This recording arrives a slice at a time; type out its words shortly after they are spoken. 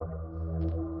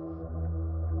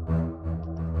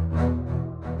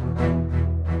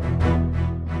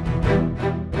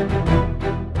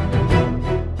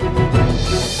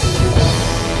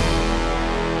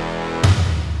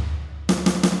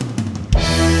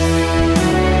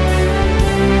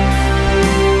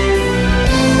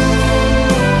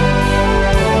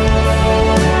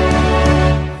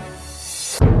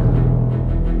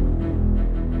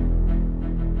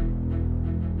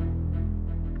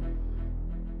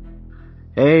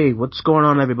Hey, what's going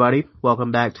on, everybody?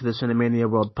 Welcome back to the Cinemania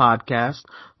World Podcast.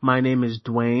 My name is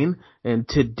Dwayne, and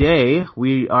today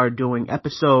we are doing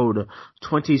episode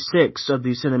 26 of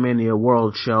the Cinemania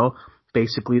World Show.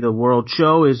 Basically, the World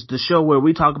Show is the show where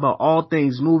we talk about all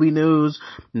things movie news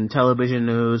and television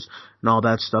news and all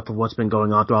that stuff of what's been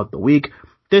going on throughout the week.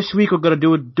 This week we're gonna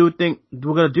we're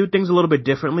gonna do things a little bit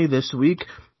differently this week.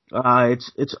 We're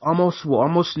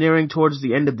almost nearing towards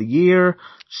the end of the year,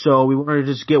 so we wanted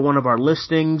to just get one of our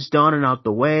listings done and out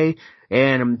the way.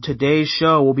 And today's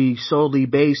show will be solely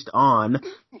based on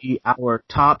our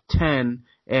top 10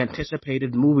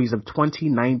 anticipated movies of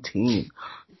 2019.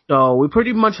 So we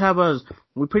pretty much have a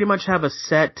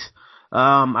set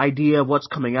idea of what's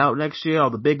coming out next year, all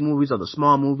the big movies, all the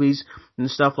small movies,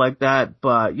 and stuff like that.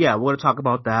 But yeah, we're gonna talk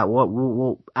about that.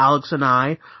 Alex and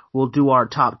I will do our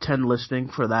top 10 listing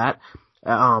for that.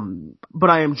 But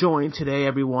I am joined today,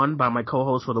 everyone, by my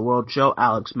co-host for the World Show,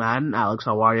 Alex Madden. Alex,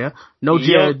 how are you? No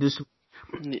Jared this.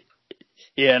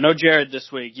 Yeah, no Jared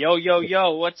this week. Yo,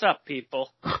 what's up, people?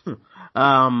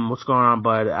 What's going on,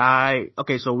 bud?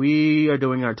 So we are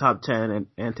doing our top 10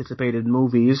 anticipated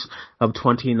movies of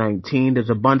 2019. There's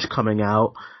a bunch coming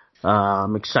out.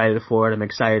 I'm excited for it. I'm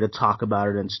excited to talk about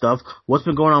it and stuff. What's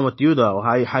been going on with you though?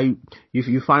 How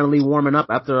you finally warming up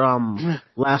after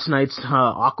last night's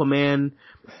Aquaman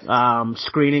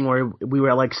screening where we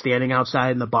were like standing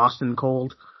outside in the Boston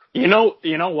cold? You know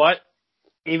what?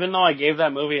 Even though I gave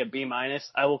that movie a B-,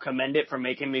 I will commend it for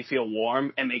making me feel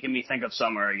warm and making me think of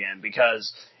summer again,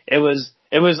 because it was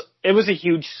a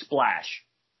huge splash.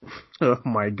 Oh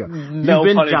my god! No,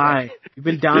 You've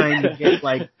been dying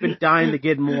to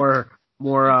get more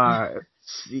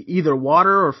either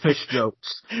water or fish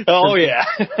jokes. Oh yeah.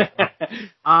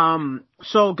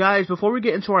 So guys, before we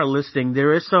get into our listing,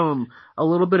 there is a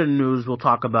little bit of news we'll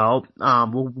talk about.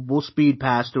 We'll speed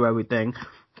past through everything,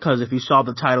 because if you saw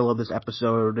the title of this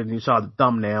episode and you saw the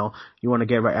thumbnail, you want to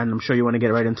get right, and I'm sure you want to get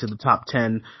right into the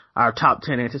our top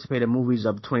 10 anticipated movies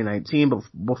of 2019. But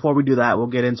before we do that, we'll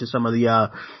get into some of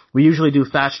we usually do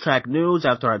fast track news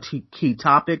after our key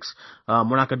topics.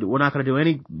 We're not gonna do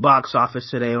any box office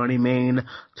today or any main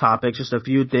topics, just a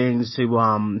few things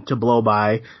to blow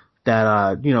by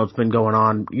that, it's been going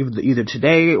on either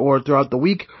today or throughout the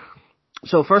week.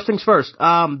 So first things first,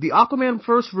 the Aquaman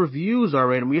first reviews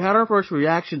are in. We had our first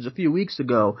reactions a few weeks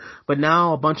ago, but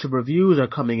now a bunch of reviews are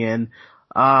coming in,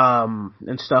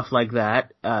 and stuff like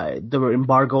that. The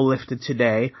embargo lifted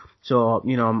today, so,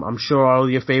 I'm sure all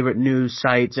your favorite news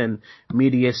sites and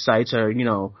media sites are,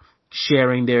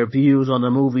 sharing their views on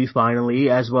the movie finally,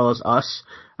 as well as us.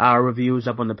 Our reviews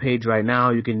up on the page right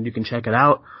now. You can check it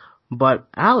out. But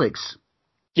Alex,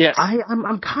 yes,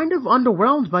 I'm kind of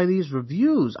underwhelmed by these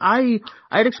reviews. I'd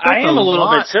expect I am a little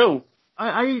bit too.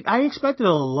 I expected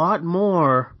a lot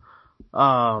more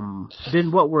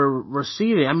than what we're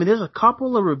receiving. I mean, there's a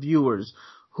couple of reviewers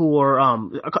who are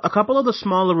a couple of the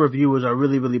smaller reviewers are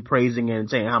really, really praising it and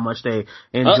saying how much they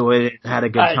enjoyed it and had a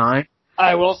good time.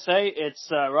 I will say its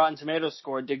Rotten Tomatoes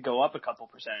score did go up a couple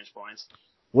percentage points.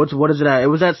 What is it at? It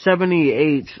was at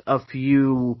 78 a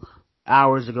few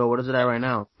hours ago. What is it at right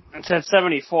now? It's at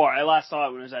 74. I last saw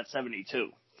it when it was at 72.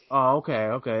 Oh, okay.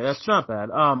 That's not bad.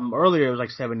 Earlier it was like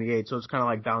 78, so it's kind of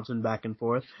like bouncing back and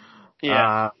forth.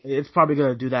 Yeah. It's probably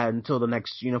gonna do that until the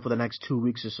next, for the next 2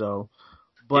 weeks or so.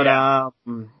 But,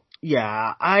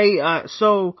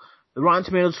 so the Rotten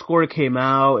Tomatoes score came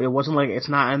out. It wasn't like, it's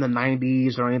not in the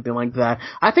 90s or anything like that.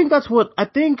 I think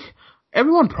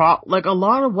everyone a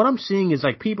lot of what I'm seeing is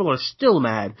like people are still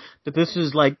mad that this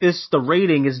is like the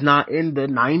rating is not in the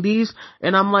 90s,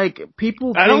 and I'm like,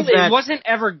 people think that it wasn't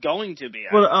ever going to be.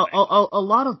 Well, a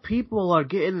lot of people are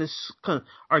getting this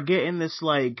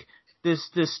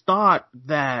this thought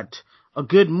that a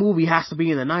good movie has to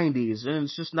be in the 90s, and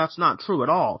it's just, that's not true at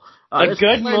all. A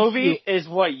good movie is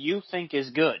what you think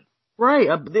is good. Right,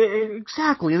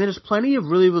 exactly, and there's plenty of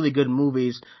really, really good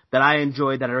movies that I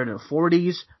enjoy that are in the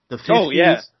 40s, the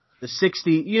 50s, the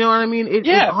 60s, you know what I mean? It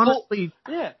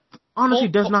honestly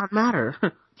does not matter.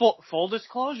 Full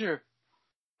disclosure,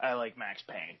 I like Max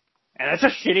Payne, and that's a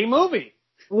shitty movie.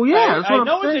 Well, yeah, that's what I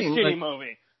know I'm saying. It's a shitty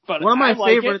movie, but one of my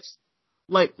favorites,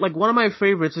 like one of my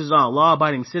favorites is Law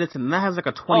Abiding Citizen, and that has like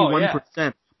a 21%.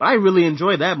 But I really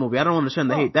enjoy that movie. I don't understand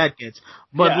the hate that gets.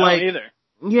 But I don't either.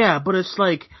 Yeah, but it's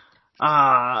like,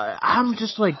 I'm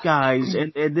just like, guys,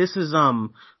 and this is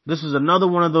another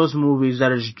one of those movies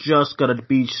that is just gonna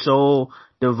be so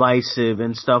divisive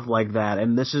and stuff like that.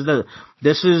 And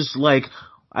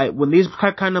when these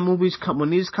kind of movies come,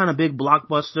 when these kind of big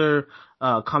blockbuster,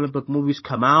 comic book movies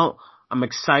come out, I'm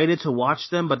excited to watch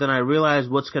them, but then I realize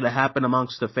what's going to happen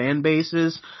amongst the fan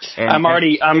bases. And I'm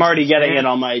already getting it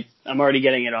on my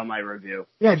review.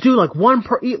 Yeah, dude, like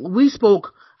we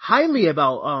spoke highly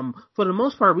about, for the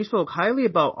most part, we spoke highly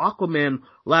about Aquaman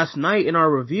last night in our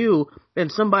review,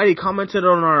 and somebody commented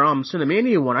on our,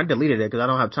 Cinemania one. I deleted it because I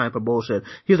don't have time for bullshit.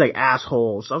 He was like,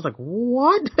 assholes. I was like,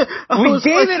 what? We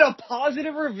gave it a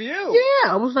positive review.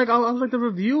 Yeah, I was like, the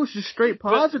review was just straight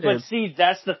positive. But see,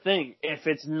 that's the thing. If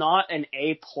it's not an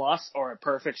A+ or a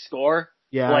perfect score,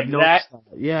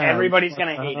 everybody's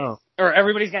gonna hate it. Or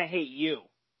everybody's gonna hate you.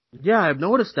 Yeah, I've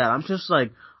noticed that. I'm just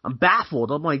like, I'm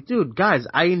baffled. I'm like, dude, guys,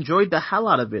 I enjoyed the hell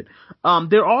out of it.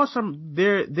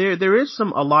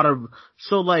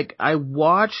 So like, I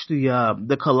watched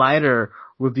the Collider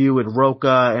review with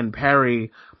Roca and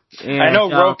Perry. And, I know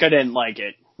Roca didn't like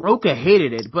it. Roca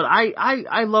hated it, but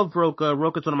I love Roca.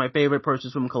 Roca's one of my favorite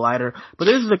persons from Collider. But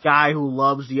this is a guy who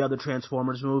loves the other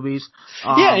Transformers movies.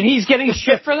 Yeah, and he's getting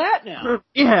shit for that now.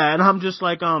 Yeah, and I'm just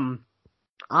like, I'm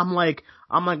like,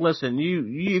 listen,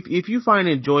 if you find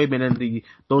enjoyment in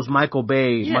those Michael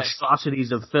Bay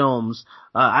monstrosities of films,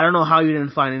 I don't know how you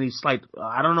didn't find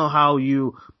I don't know how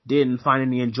you didn't find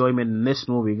any enjoyment in this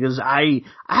movie, because I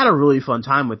had a really fun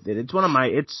time with it. It's one of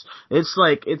my, it's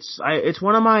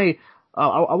one of my,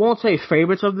 I won't say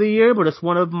favorites of the year, but it's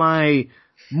one of my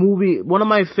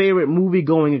favorite movie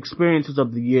going experiences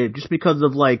of the year, just because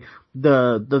of like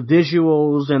the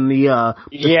visuals and the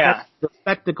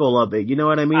spectacle of it. You know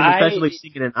what I mean? Especially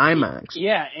seeing it in IMAX.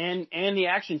 Yeah, and the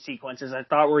action sequences I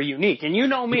thought were unique. And you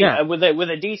know me, with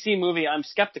a DC movie, I'm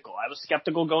skeptical. I was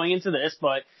skeptical going into this,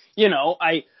 but you know,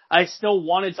 I still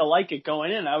wanted to like it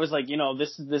going in. I was like, you know,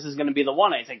 this is going to be the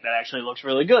one. I think that actually looks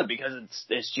really good because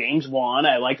it's James Wan.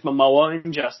 I liked Momoa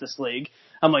in Justice League.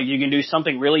 I'm like, you can do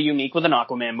something really unique with an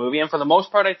Aquaman movie, and for the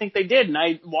most part, I think they did, and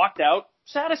I walked out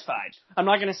satisfied. I'm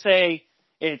not going to say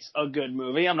it's a good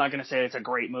movie. I'm not going to say it's a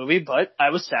great movie, but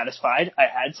I was satisfied. I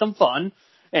had some fun,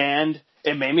 and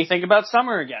it made me think about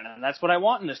summer again, and that's what I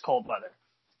want in this cold weather.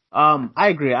 I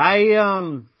agree.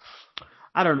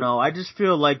 I don't know. I just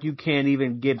feel like you can't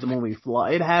even give the movie flaw.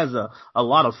 It has a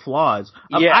lot of flaws.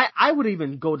 Yeah. I would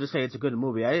even go to say it's a good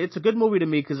movie. It's a good movie to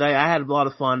me because I had a lot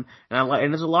of fun, and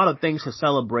there's a lot of things to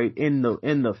celebrate in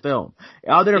the film.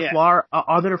 Are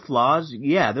there flaws?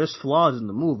 Yeah, there's flaws in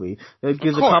the movie. There's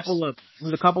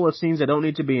a couple of scenes that don't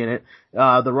need to be in it.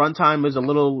 The runtime is a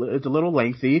little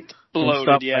lengthy. Bloated, and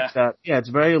stuff yeah. like that. Yeah, it's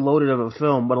very loaded of a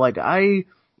film, but like I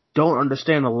don't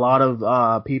understand a lot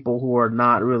of people who are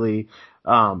not really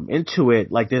into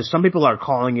it. Like there's some people are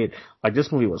calling it like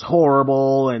this movie was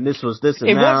horrible and this was this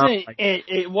and that.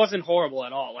 It wasn't horrible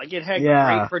at all. Like it had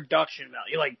great production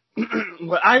value. Like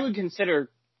what I would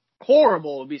consider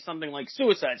horrible would be something like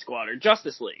Suicide Squad or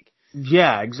Justice League.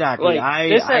 Yeah, exactly.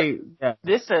 Like,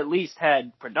 this at least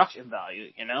had production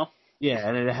value, you know? Yeah,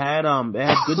 and it had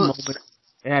good moments.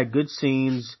 It had good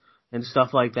scenes and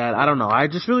stuff like that. I don't know. I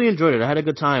just really enjoyed it. I had a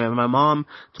good time. And my mom,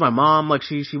 like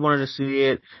she wanted to see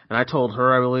it, and I told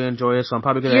her I really enjoy it, so I'm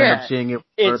probably gonna end up seeing it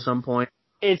at some point.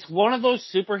 It's one of those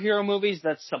superhero movies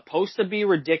that's supposed to be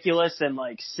ridiculous and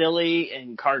like silly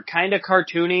and kind of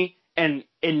cartoony, and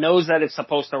it knows that it's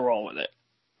supposed to roll with it.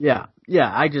 Yeah.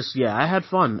 I had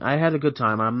fun. I had a good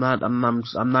time. I'm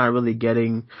not really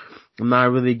getting the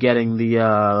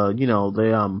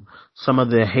some of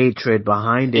the hatred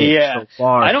behind it so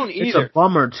far. I don't either. It's a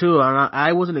bummer too, and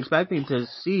I wasn't expecting to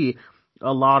see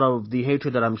a lot of the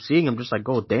hatred that I'm seeing. I'm just like,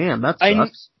 oh damn, that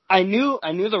sucks. I knew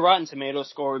the Rotten Tomatoes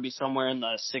score would be somewhere in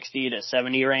the 60 to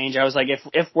 70 range. I was like,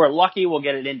 if we're lucky, we'll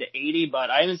get it into 80, but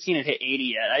I haven't seen it hit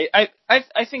 80 yet.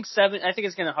 I think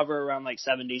it's going to hover around like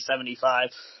 70, 75.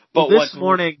 But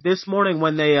this morning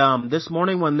when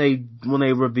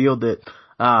they revealed it,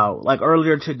 like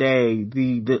earlier today,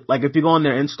 like if you go on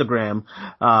their Instagram,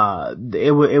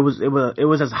 it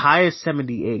was as high as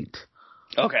 78.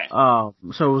 Okay. So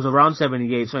it was around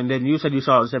 78. So, and then you said you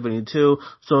saw it at 72.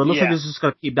 So it looks like it's just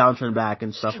gonna keep bouncing back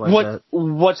and stuff like that.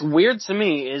 What's weird to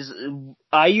me is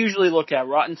I usually look at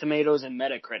Rotten Tomatoes and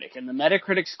Metacritic, and the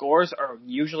Metacritic scores are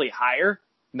usually higher.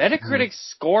 Metacritic's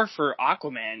score for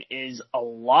Aquaman is a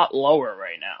lot lower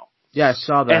right now. Yeah, I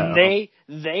saw that. And they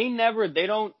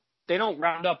don't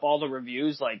round up all the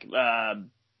reviews like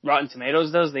Rotten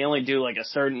Tomatoes does. They only do like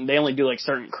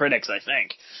certain critics, I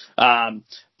think.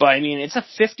 But I mean, it's a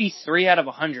 53 out of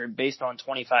 100 based on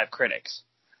 25 critics.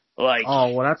 Like,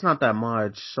 oh, well, that's not that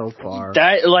much so far.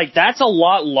 That's a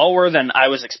lot lower than I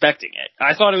was expecting it.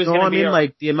 I thought it was going to be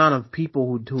like the amount of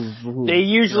people who they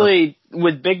usually,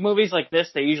 with big movies like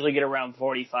this, they usually get around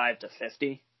 45 to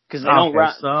 50. because they don't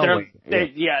Okay, so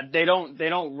they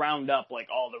don't round up like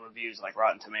all the reviews like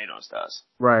Rotten Tomatoes does.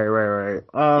 Right.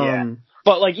 Yeah.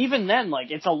 But like even then, like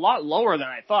it's a lot lower than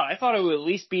I thought. I thought it would at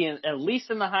least be at least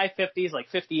in the high 50s, like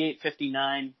 58,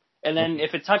 59. And then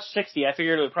if it touched 60, I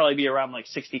figured it would probably be around like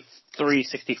 63,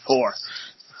 64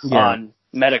 on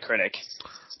Metacritic.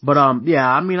 But yeah,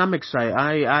 I mean, I'm excited.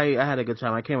 I had a good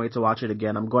time. I can't wait to watch it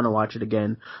again. I'm going to watch it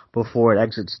again before it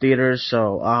exits theaters.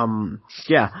 So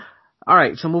yeah. All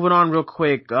right. So moving on real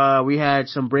quick. We had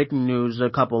some breaking news a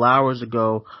couple hours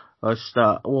ago.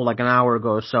 Like an hour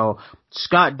ago. So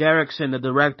Scott Derrickson, the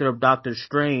director of Doctor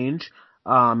Strange,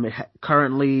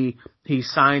 currently he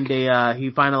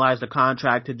finalized a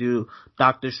contract to do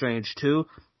Doctor Strange 2.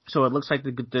 So it looks like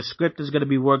the script is going to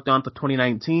be worked on for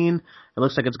 2019. It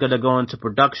looks like it's going to go into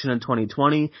production in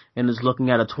 2020 and is looking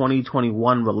at a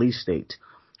 2021 release date.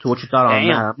 So what you thought on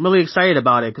that? I'm really excited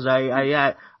about it because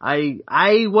I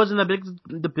wasn't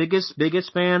the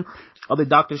biggest fan of the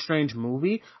Doctor Strange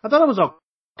movie. I thought it was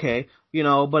okay,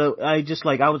 but I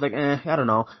was like, I don't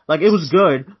know. Like, it was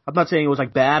good. I'm not saying it was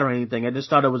like bad or anything. I just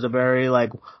thought it was a very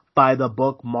like by the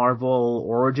book Marvel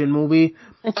origin movie.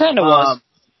 It kind of was.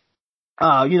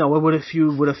 With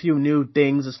a few new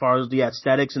things as far as the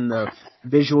aesthetics and the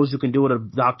visuals you can do with a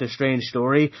Doctor Strange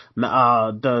story.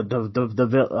 What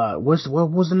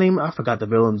was the name? I forgot the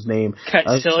villain's name.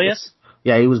 Caecilius?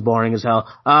 Yeah, he was boring as hell.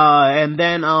 And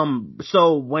then,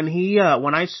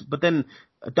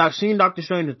 seeing Doctor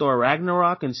Strange in Thor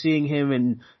Ragnarok and seeing him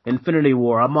in Infinity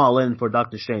War, I'm all in for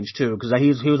Doctor Strange too, because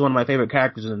he was one of my favorite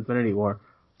characters in Infinity War.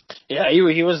 Yeah, he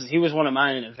was one of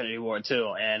mine in Infinity War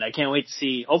too, and I can't wait to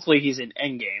see. Hopefully, he's in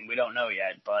Endgame. We don't know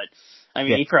yet, but I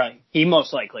mean, he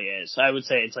most likely is. I would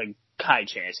say it's like high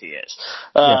chance he is.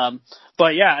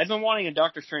 But yeah, I've been wanting a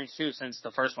Doctor Strange 2 since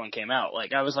the first one came out.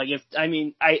 Like I was like, I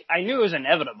knew it was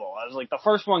inevitable. I was like, the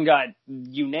first one got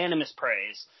unanimous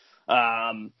praise.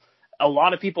 A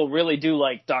lot of people really do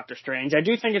like Doctor Strange. I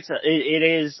do think it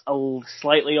is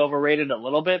slightly overrated a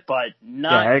little bit, but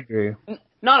not. Yeah, I agree.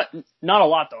 Not a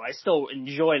lot though. I still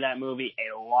enjoy that movie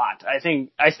a lot. I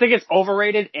think it's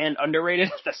overrated and underrated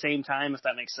at the same time, if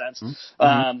that makes sense.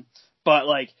 Mm-hmm. But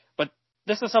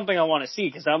this is something I want to see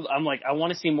because I'm like, I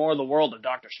want to see more of the world of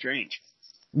Doctor Strange.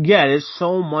 Yeah, there's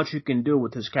so much you can do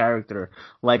with his character,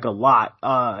 like a lot,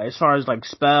 as far as like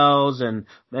spells and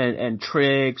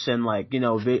tricks and like,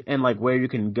 and like where you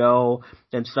can go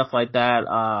and stuff like that.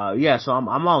 Yeah, so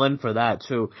I'm all in for that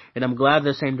too. And I'm glad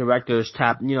the same directors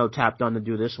tapped on to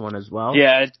do this one as well.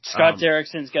 Yeah, Scott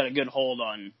Derrickson's got a good hold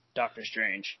on Doctor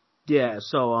Strange. Yeah,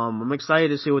 so I'm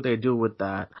excited to see what they do with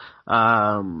that.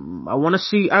 I want to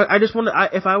see.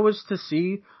 If I was to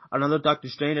see another Doctor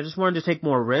Strange, I just wanted to take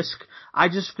more risk. I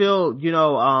just feel,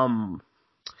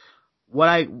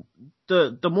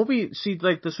 the movie,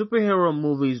 like the superhero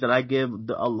movies that I give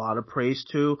a lot of praise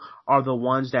to are the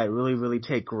ones that really, really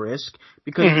take risk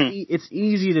because it's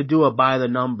easy to do a by the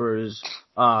numbers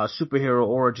superhero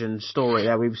origin story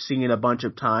that we've seen a bunch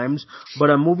of times.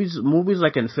 But movies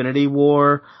like Infinity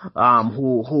War,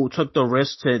 who took the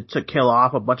risk to kill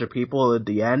off a bunch of people at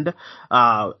the end,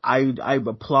 I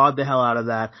applaud the hell out of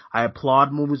that. I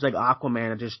applaud movies like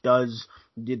Aquaman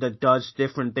that does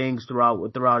different things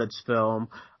throughout its film.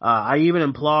 I even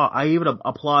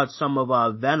applaud some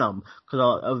of Venom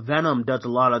because Venom does a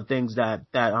lot of things that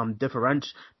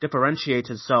differentiates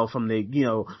itself from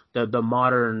the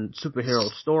modern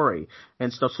superhero story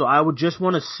and stuff. So I would just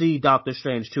want to see Doctor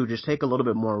Strange 2 just take a little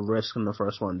bit more risk than the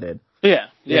first one did. Yeah,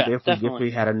 if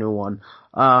we had a new one.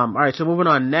 All right, so moving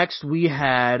on. Next we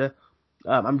had,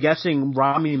 I'm guessing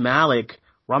Rami Malek.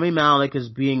 Rami Malek is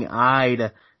being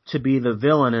eyed to be the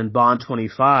villain in Bond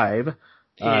 25.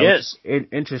 He is.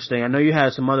 Interesting. I know you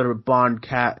had some other Bond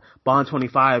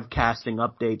 25 casting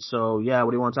updates. So yeah,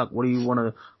 what do you want to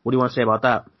say about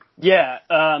that? Yeah.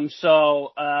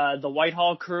 So the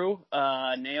Whitehall crew,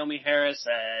 Naomi Harris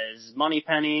as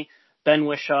Moneypenny, Ben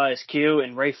Whishaw as Q,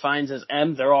 and Ray Fiennes as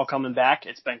M. They're all coming back.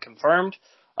 It's been confirmed.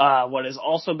 What has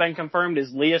also been confirmed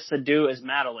is Leah Seydoux as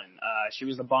Madeline. She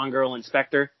was the Bond girl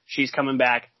inspector. She's coming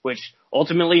back, which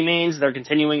ultimately means they're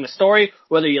continuing the story,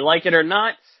 whether you like it or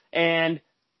not. And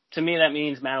to me, that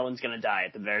means Madeline's going to die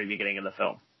at the very beginning of the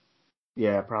film.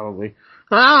 Yeah, probably.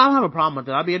 I don't have a problem with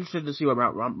that. I'd be interested to see what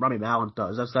Rami Malek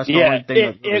does. That's the only thing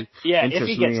that really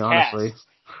interests me, honestly.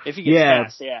 If he gets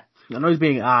cast, yeah. I know he's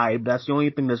being eyed, but that's the only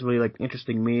thing that's really like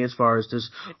interesting me as far as this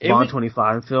Bond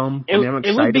 25 film. I'm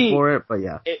excited for it, but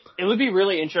yeah. It would be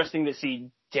really interesting to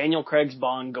see Daniel Craig's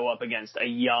Bond go up against a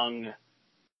young,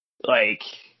 a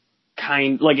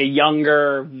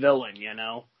younger villain,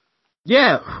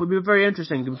 Yeah, it would be very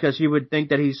interesting because you would think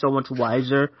that he's so much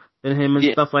wiser than him and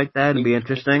Yeah, stuff like that. It'd be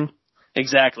interesting.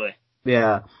 exactly.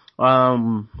 Yeah.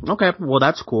 Okay. Well,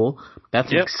 that's cool.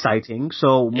 That's Yep. exciting.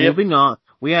 So Yep. moving on,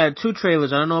 we had two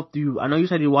trailers. I don't know if I know you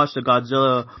said you watched the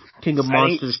Godzilla King of I think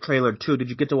Monsters trailer too. Did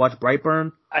you get to watch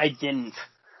Brightburn? I didn't.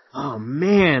 Oh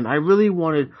man, I really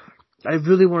wanted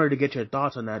to get your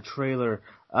thoughts on that trailer.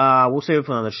 We'll save it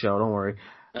for another show. Don't worry.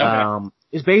 Okay.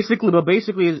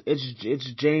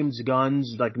 It's James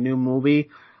Gunn's like new movie It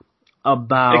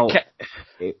about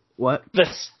ca- what? the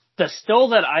the still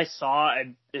that I saw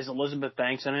is Elizabeth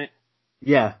Banks in it.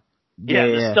 Yeah. Yeah,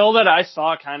 the Yeah. still that I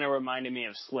saw kind of reminded me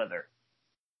of Slither.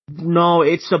 No,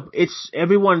 it's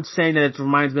everyone's saying that it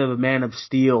reminds me of a Man of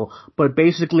Steel, but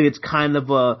basically it's kind of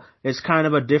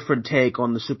a different take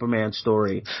on the Superman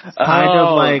story.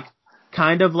 Oh.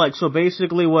 Kind of like so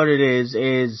basically what it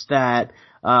is that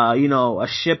a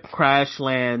ship crash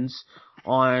lands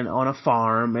on a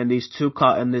farm and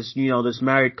this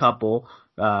married couple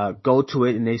go to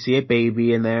it and they see a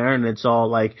baby in there and it's all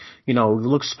like, it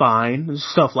looks fine and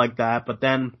stuff like that, but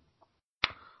then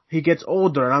he gets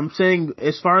older. And I'm saying,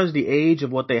 as far as the age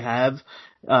of what they have,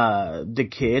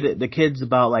 the kid's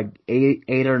about like 8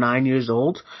 or 9 years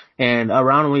old, and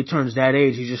around when he turns that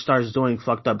age, he just starts doing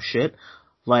fucked up shit.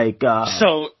 Like,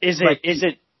 So is like,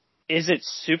 it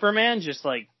Superman just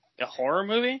like a horror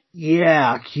movie?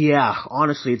 yeah,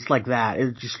 honestly, it's like that.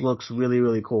 It just looks really,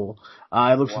 really cool.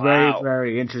 It looks very, Wow.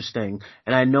 very interesting.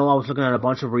 And I know I was looking at a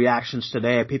bunch of reactions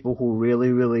today of people who really,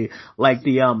 really like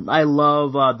I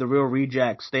love, the Real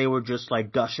Rejects. They were just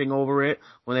like gushing over it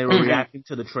when they were Hmm. reacting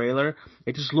to the trailer.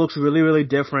 It just looks really, really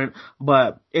different,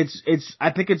 but I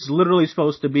think it's literally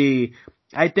supposed to be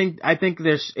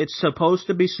it's supposed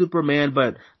to be Superman,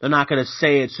 but they're not gonna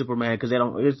say it's Superman because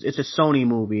it's a Sony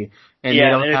movie and Yeah, they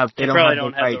they don't probably have the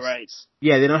don't have the rights. rights.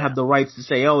 Yeah, they don't Yeah. have the rights to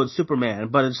say, oh, it's Superman,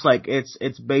 but it's like,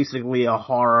 it's basically a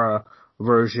horror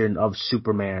version of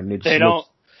Superman. It just They don't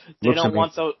they looks don't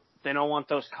want amazing. those they don't want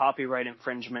those copyright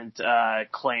infringement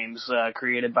claims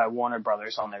created by Warner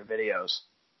Brothers on their videos.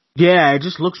 Yeah, it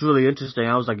just looks really interesting.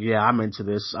 I was like, yeah, I'm into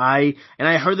this. I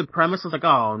heard the premise. I was like,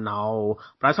 oh no.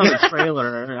 But I saw the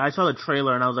trailer. And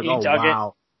I was like, You oh dug it?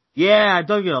 wow. Yeah, I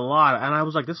dug it a lot. And I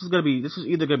was like, this is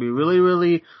either gonna be really,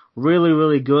 really, really,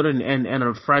 really good and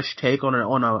a fresh take on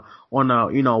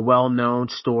a well-known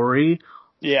story,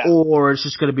 Yeah. or it's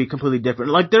just gonna be completely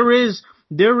different. Like there is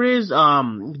a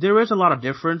lot of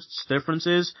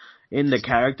differences in the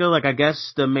character. Like I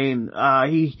guess the main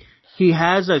he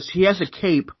has a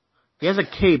cape. He has a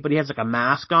cape, but he has like a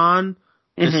mask on.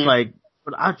 Just Mhm. like,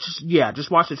 but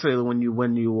just watch the trailer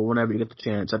whenever you get the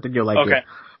chance. I think you'll like it. Okay.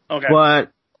 Okay.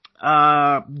 But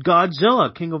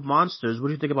Godzilla, King of Monsters. What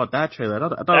do you think about that trailer? I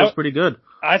thought it was That pretty good.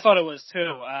 I thought it was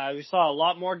too. We saw a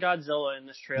lot more Godzilla in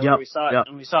this trailer. Yep, We saw yep,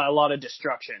 and we saw a lot of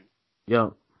destruction.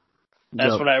 yep,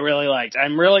 That's yep. what I really liked.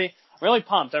 I'm really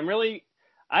pumped.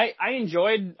 I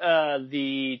enjoyed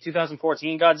the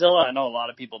 2014 Godzilla. I know a lot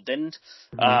of people didn't.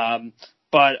 hmm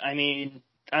But I mean,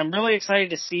 I'm really excited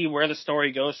to see where the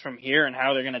story goes from here and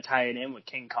how they're going to tie it in with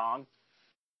King Kong.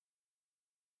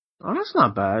 Oh, that's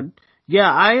not bad. Yeah,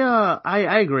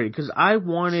 I agree because I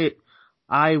want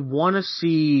to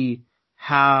see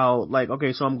how, like,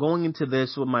 okay, so I'm going into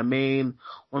this with one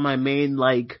of my main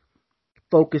like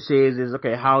focuses is,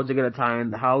 okay, how is it gonna tie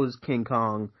in? How is King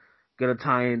Kong gonna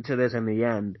tie into this in the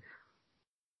end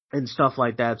and stuff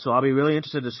like that? So I'll be really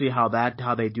interested to see how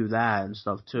they do that and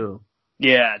stuff too.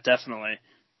 Yeah, definitely.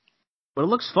 But it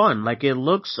looks fun. Like it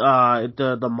looks,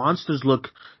 the monsters look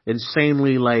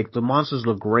insanely, like the monsters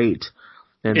look great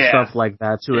and Yeah, stuff like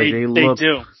that too. Like they they look,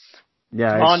 do.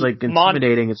 yeah, it's Mon like Mon.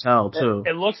 intimidating as hell too.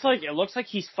 It looks like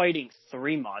he's fighting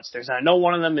three monsters. I know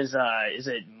one of them is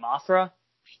it Mothra?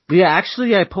 Yeah,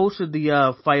 actually, I posted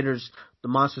the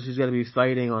monsters he's gonna be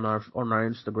fighting on our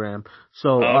Instagram.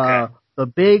 So, Okay. the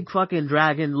big fucking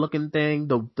dragon looking thing,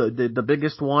 the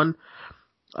biggest one,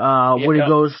 where he Yeah.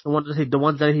 goes, the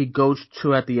ones that he goes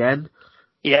to at the end,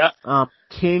 Yeah.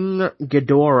 King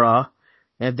Ghidorah,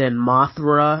 and then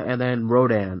Mothra, and then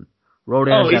Rodan. Oh,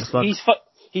 Rodan's that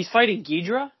he's fighting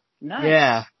Ghidra. Nice.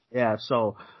 yeah, yeah.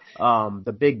 So,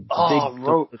 the big,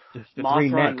 Oh, the three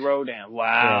Mothra and neck, Rodan. yeah,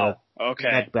 Wow. the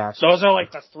Okay. neck bastards. Those are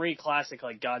like the three classic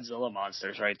like Godzilla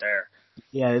monsters right there.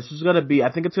 Yeah, this is gonna be.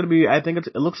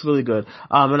 It looks really good.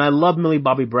 And I love Millie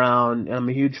Bobby Brown, and I'm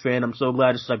a huge fan. I'm so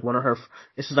glad it's like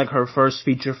this is like her first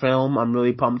feature film. I'm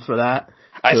really pumped for that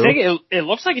I think too. it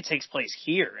looks like it takes place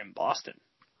here in Boston.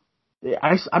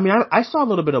 I mean, I saw a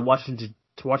little bit of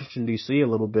Washington D.C. a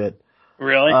little bit.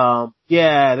 Really?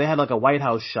 Yeah, they had like a White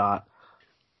House shot.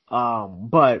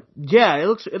 But yeah, it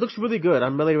looks really good.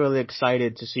 I'm really, really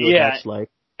excited to see what that's like.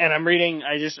 And I'm reading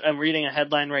a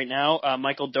headline right now.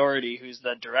 Michael Dougherty, who's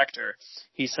the director,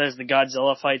 he says the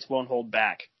Godzilla fights won't hold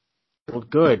back. Well,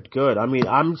 good. I mean,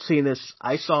 I'm seeing this.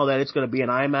 I saw that it's going to be an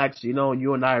IMAX. You know,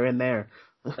 you and I are in there.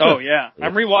 Oh yeah,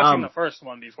 I'm rewatching the first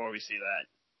one before we see that.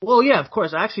 Well, yeah, of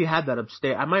course. I actually had that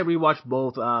upstairs. I might rewatch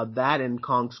both that and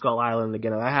Kong Skull Island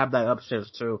again. I have that upstairs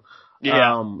too.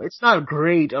 Yeah. It's not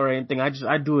great or anything. I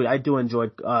do enjoy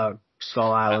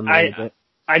Skull Island a little bit.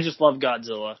 I just love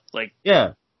Godzilla. Like,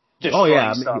 yeah. Oh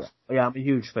yeah, stuff. I'm a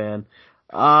huge fan.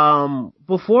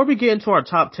 Before we get into our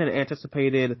top 10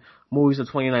 anticipated movies of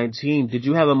 2019, did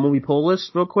you have a movie poll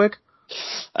list real quick?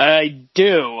 I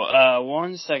do.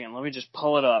 1 second. Let me just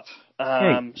pull it up.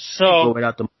 Go right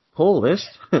out the poll list.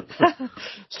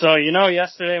 So,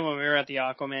 yesterday when we were at the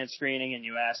Aquaman screening and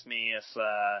you asked me if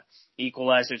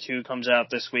Equalizer 2 comes out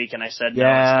this week, and I said no.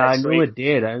 Yeah, I knew it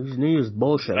did. I knew it was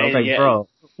bullshit. I was like, bro.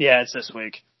 Yeah, it's this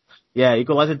week. Yeah,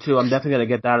 Equalizer 2, I'm definitely going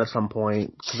to get that at some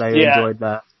point because I enjoyed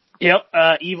that.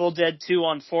 Yep, Evil Dead 2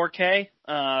 on 4K.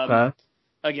 Okay.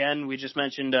 Again, we just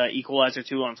mentioned Equalizer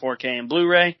 2 on 4K and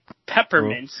Blu-ray.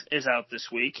 Peppermint is out this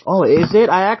week. Oh, is it?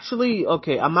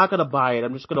 I'm not going to buy it.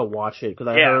 I'm just going to watch it because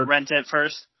I heard... rent it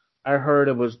first. I heard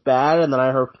it was bad, and then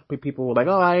I heard people were like,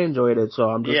 oh, I enjoyed it, so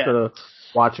I'm just going to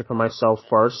watch it for myself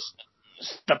first.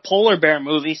 The Polar Bear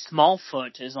movie,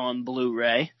 Smallfoot, is on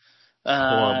Blu-ray.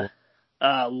 Horrible.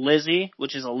 Lizzie,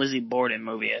 which is a Lizzie Borden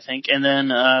movie, I think. And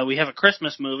then we have a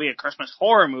Christmas movie, a Christmas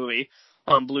horror movie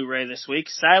on Blu-ray this week.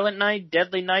 Silent Night,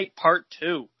 Deadly Night, Part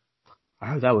 2. I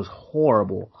heard that was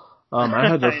horrible. I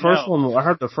heard the first one. I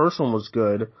heard the first one was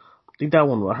good. I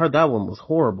heard that one was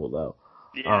horrible though.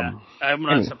 Yeah, I'm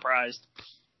not surprised.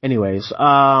 Anyways,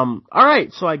 all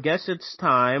right. So I guess it's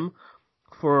time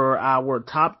for our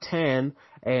top 10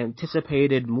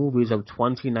 anticipated movies of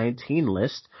 2019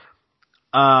 list.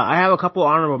 I have a couple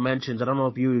honorable mentions. I don't know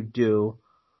if you do.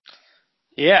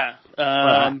 Yeah.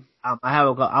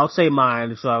 I'll say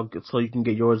mine so you can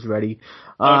get yours ready.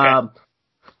 Okay.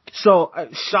 So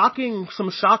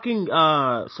some shocking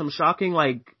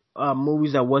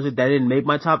movies that didn't make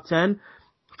my top 10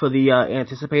 for the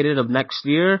anticipated of next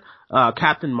year.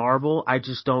 Captain Marvel, I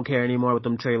just don't care anymore with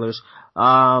them trailers.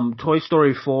 Toy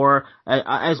Story 4,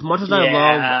 as much as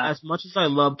I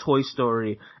love Toy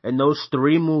Story and those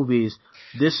 3 movies,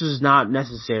 this is not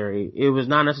necessary. It was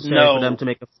not necessary for them to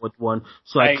make a 4th one,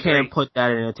 so I can't put that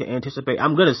in to anticipate.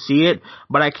 I'm gonna see it,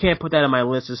 but I can't put that in my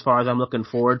list as far as I'm looking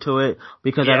forward to it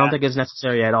because I don't think it's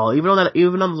necessary at all. Even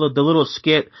though the little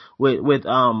skit with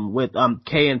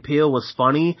Kay and Peele was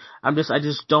funny, there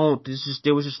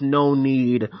was just no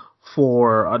need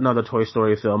for another Toy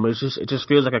Story film. It just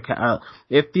feels like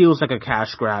a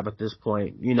cash grab at this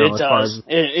point, It does.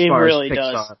 It really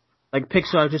does. Like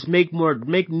Pixar, just make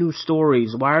new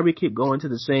stories. Why do we keep going to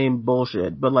the same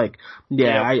bullshit? But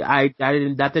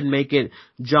that didn't make it.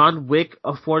 John Wick,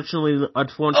 unfortunately,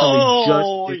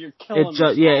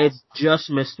 it just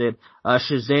missed it.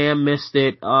 Shazam missed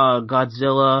it.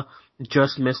 Godzilla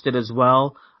just missed it as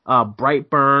well.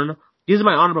 Brightburn. These are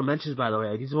my honorable mentions, by the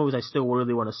way. These are movies I still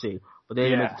really want to see, but they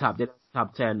didn't make the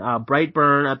top 10.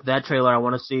 Brightburn, after that trailer, I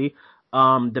want to see.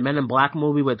 The Men in Black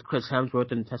movie with Chris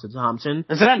Hemsworth and Tessa Thompson.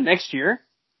 Is that next year?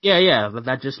 Yeah, but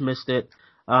that just missed it.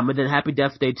 And then Happy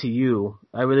Death Day to You.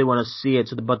 I really want to see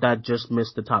it, but that just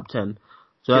missed the top 10.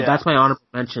 So that's my honorable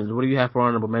mentions. What do you have for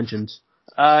honorable mentions?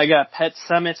 I got Pet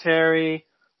Sematary.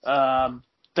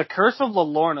 The Curse of La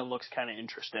Lorna looks kind of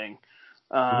interesting.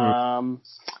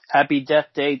 Happy Death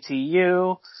Day to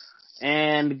You,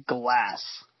 and Glass.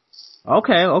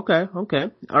 Okay. All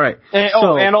right.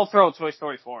 And I'll throw Toy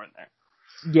Story 4 in there.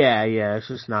 Yeah, it's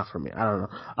just not for me. I don't know.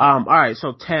 All right,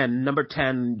 so number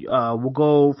 10, we'll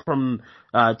go from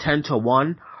 10 to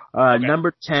 1. Okay.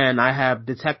 Number 10, I have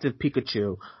Detective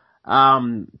Pikachu.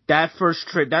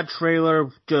 That trailer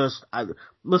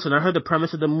listen, I heard the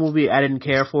premise of the movie, I didn't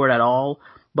care for it at all,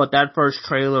 but that first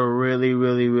trailer really,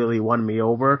 really, really won me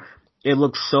over. It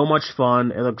looks so much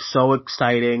fun. It looks so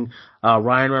exciting.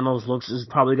 Ryan Reynolds is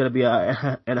probably going to be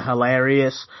a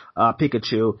hilarious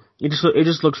Pikachu. It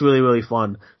just looks really, really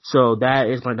fun. So that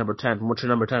is my number 10. What's your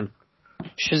number 10?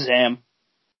 Shazam!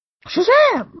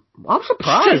 I'm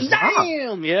surprised.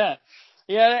 Shazam! Wow.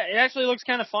 Yeah, it actually looks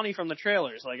kind of funny from the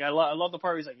trailers. Like, I love the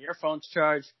part where he's like, your phone's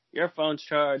charged. Your phone's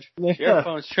charged.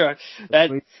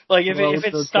 That, like, if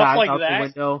it's stuff like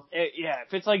that,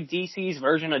 if it's like DC's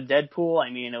version of Deadpool, I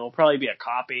mean, it will probably be a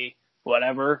copy,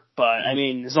 whatever. But, I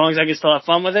mean, as long as I can still have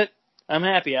fun with it, I'm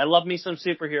happy. I love me some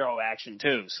superhero action,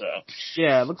 too, so.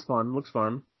 Yeah, it looks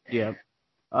fun. Yeah.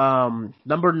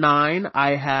 Number 9,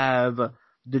 I have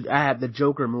I have the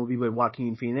Joker movie with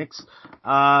Joaquin Phoenix.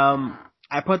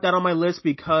 I put that on my list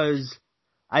because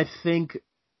I think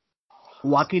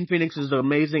Joaquin Phoenix is an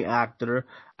amazing actor.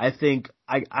 I think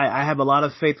I have a lot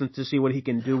of faith to see what he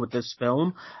can do with this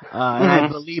film. And I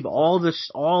believe all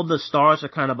the stars are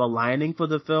kind of aligning for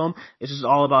the film. It's just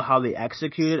all about how they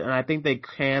execute it, and I think they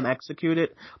can execute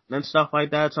it and stuff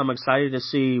like that. So I'm excited to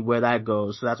see where that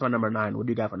goes. So that's my number 9. What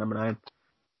do you got for number 9?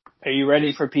 Are you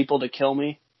ready for people to kill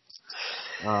me?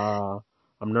 I'm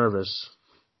nervous.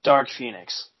 Dark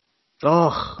Phoenix.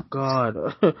 Oh God.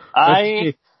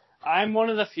 I'm one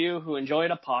of the few who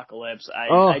enjoyed Apocalypse.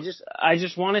 I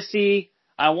just want to see.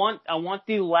 I want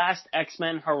the last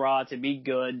X-Men hurrah to be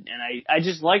good, and I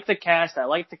just like the cast. I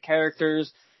like the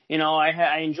characters. You know,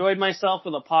 I enjoyed myself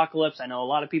with Apocalypse. I know a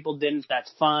lot of people didn't.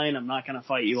 That's fine. I'm not going to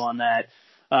fight you on that.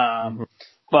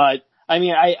 But I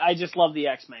mean, I just love the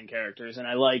X-Men characters, and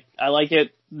I like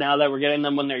it now that we're getting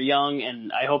them when they're young,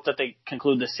 and I hope that they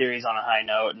conclude the series on a high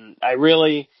note. And I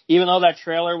really, even though that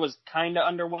trailer was kind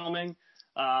of underwhelming,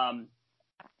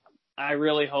 I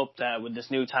really hope that with this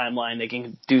new timeline they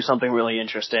can do something really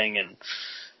interesting,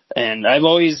 and I've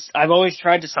always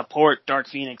tried to support Dark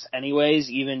Phoenix anyways,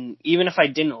 even if I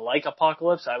didn't like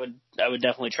Apocalypse, I would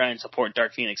definitely try and support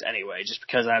Dark Phoenix anyway, just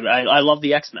because I love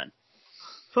the X-Men.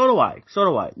 So do I.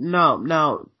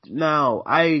 Now,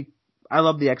 I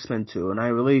love the X-Men too, and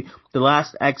the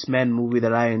last X-Men movie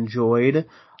that I enjoyed,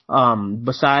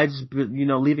 besides,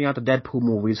 leaving out the Deadpool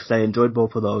movies, because I enjoyed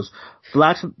both of those,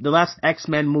 the last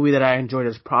X-Men movie that I enjoyed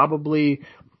is probably,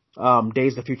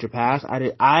 Days of Future Past.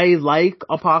 I like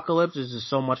Apocalypse, there's just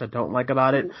so much I don't like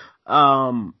about it.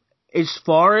 As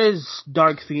far as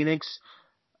Dark Phoenix,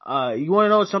 you wanna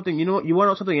know something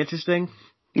interesting?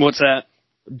 What's that?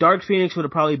 Dark Phoenix would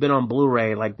have probably been on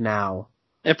Blu-ray like now.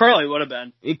 It probably would have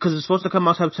been. Because it's supposed to come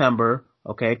out September.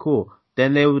 Okay, cool.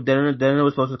 Then it was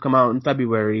supposed to come out in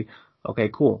February. Okay,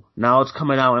 cool. Now it's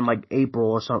coming out in like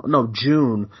April or something. No,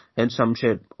 June and some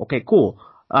shit. Okay, cool.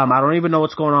 I don't even know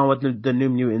what's going on with the New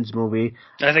Mutants movie.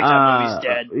 I think that movie's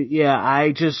dead. Yeah,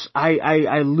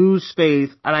 I lose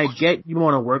faith, and I get you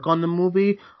want to work on the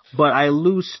movie, but I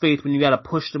lose faith when you gotta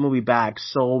push the movie back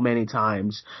so many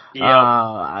times.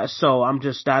 Yep. So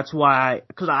that's why,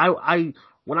 cause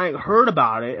when I heard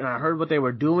about it and I heard what they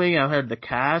were doing, I heard the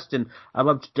cast, and I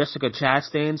loved Jessica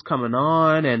Chastain's coming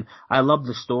on, and I love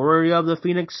the story of the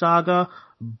Phoenix Saga,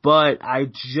 but I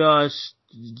just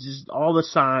all the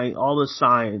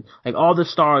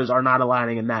stars are not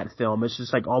aligning in that film. It's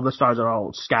just like all the stars are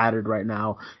all scattered right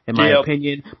now, in my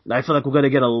opinion. I feel like we're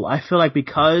gonna I feel like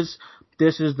because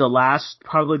this is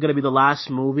probably gonna be the last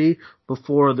movie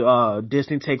before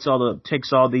Disney takes all the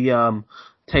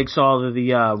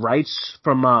rights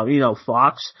from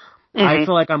Fox. Mm-hmm. I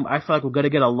feel like we're gonna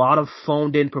get a lot of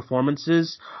phoned in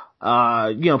performances.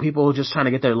 People just trying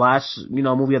to get their last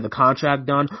movie of the contract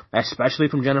done, especially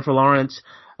from Jennifer Lawrence.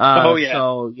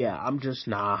 So yeah, I'm just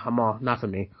not for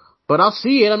me. But I'll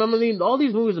see it. I mean, all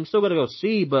these movies I'm still gonna go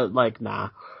see, but like nah.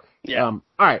 Yeah. All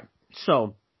right.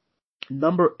 So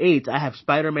number 8, I have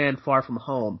Spider-Man: Far From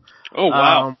Home. Oh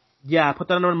wow. Yeah, I put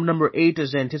that on number 8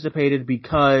 as anticipated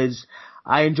because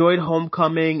I enjoyed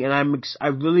Homecoming, and I'm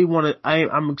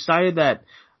excited that,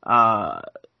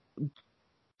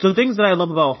 the things that I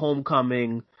love about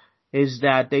Homecoming is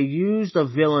that they used a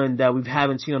villain that we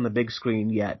haven't seen on the big screen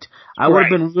yet. I would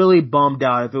have been really bummed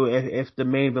out if the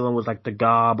main villain was like the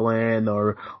Goblin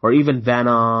or even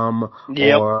Venom,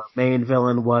 or main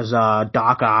villain was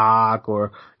Doc Ock,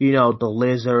 or the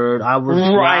Lizard. I was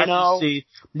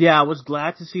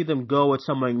glad to see them go with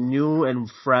something new and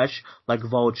fresh like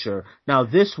Vulture. Now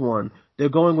this one, they're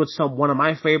going with one of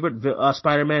my favorite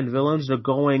Spider-Man villains. They're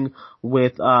going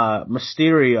with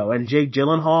Mysterio, and Jake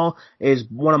Gyllenhaal is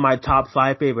one of my top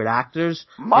 5 favorite actors.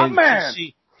 Man!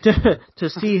 To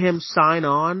see him sign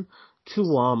on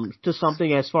to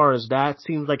something as far as that,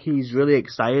 seems like he's really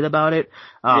excited about it.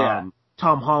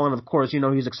 Tom Holland, of course,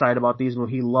 he's excited about these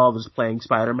movies. He loves playing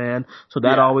Spider-Man, so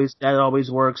that always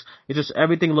works. It just,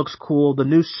 everything looks cool. The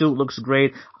new suit looks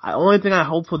great. The only thing I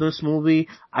hope for this movie,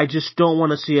 I just don't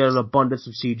want to see an abundance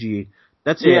of CG.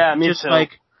 That's it. Yeah, me just too.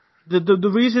 Like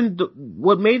the reason,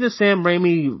 what made the Sam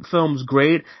Raimi films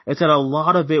great is that a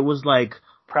lot of it was like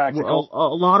practical.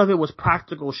 A lot of it was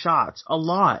practical shots. A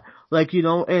lot. Like,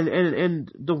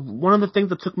 and one of the things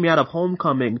that took me out of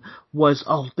Homecoming was,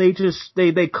 they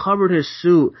covered his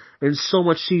suit in so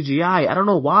much CGI. I don't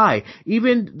know why.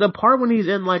 Even the part when he's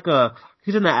in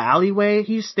he's in the alleyway,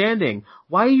 he's standing.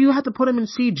 Why do you have to put him in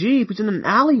CG if he's in an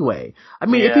alleyway? I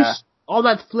mean, if he's, all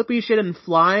that flippy shit and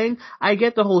flying, I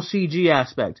get the whole CG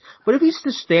aspect. But if he's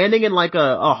just standing in like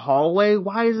a hallway,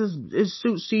 why is his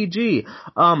suit CG?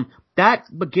 That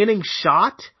beginning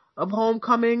shot of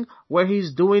Homecoming where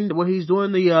he's doing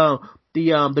the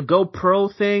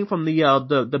GoPro thing from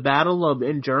the battle of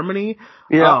in Germany.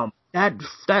 Yeah.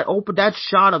 That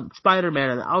shot of Spider-Man,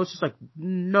 and I was just like,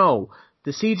 no,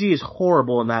 the CG is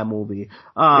horrible in that movie.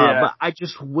 But I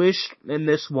just wish in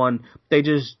this one they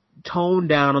just tone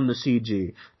down on the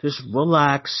CG. Just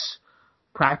relax.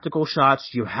 Practical shots.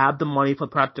 You have the money for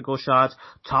practical shots.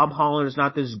 Tom Holland is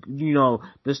not this,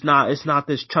 it's not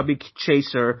this chubby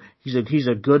chaser. He's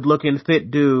a good looking fit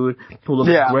dude who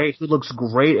looks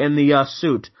great in the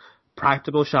suit.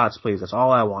 Practical shots, please. That's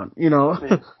all I want. Yeah.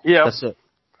 That's it.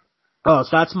 Oh, so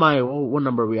that's what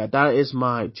number are we at? That is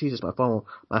my phone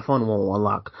won't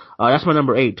unlock. That's my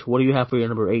number 8. What do you have for your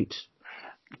number 8?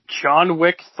 John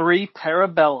Wick 3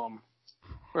 Parabellum.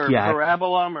 Or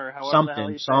Parabolum, or however the hell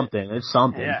you say it. It's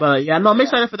something. Yeah. But yeah, no, I'm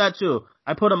excited for that too.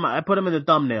 I put him in the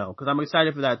thumbnail because I'm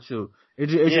excited for that too.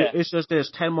 It's just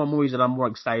there's 10 more movies that I'm more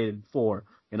excited for.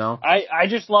 I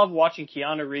just love watching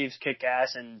Keanu Reeves kick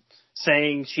ass and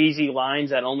saying cheesy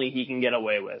lines that only he can get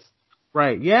away with.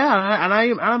 Right, yeah,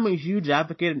 and I'm a huge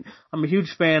advocate. I'm a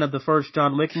huge fan of the first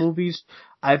John Wick movies.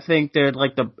 I think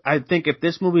I think if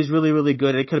this movie is really, really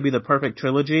good, it could be the perfect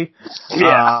trilogy.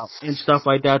 Yeah. And stuff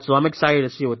like that. So I'm excited to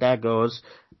see what that goes.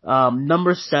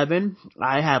 Number 7,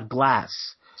 I have Glass.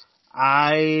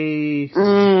 I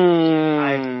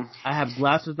have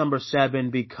Glass as number 7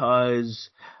 because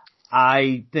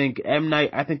I think M.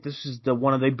 Night, I think this is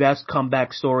one of the best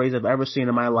comeback stories I've ever seen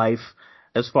in my life.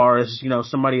 As far as,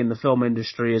 somebody in the film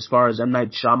industry, as far as M.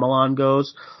 Night Shyamalan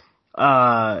goes.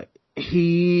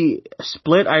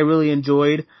 Split I really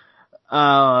enjoyed.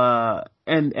 And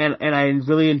I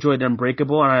really enjoyed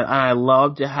Unbreakable, and I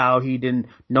loved how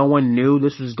no one knew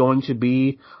this was going to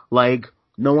be,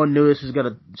 no one knew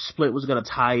Split was gonna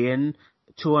tie in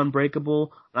to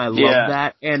Unbreakable, and I love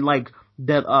that, and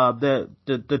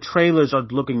the trailers are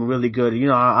looking really good.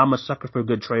 I'm a sucker for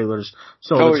good trailers.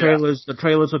 So the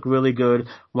trailers look really good.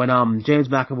 When James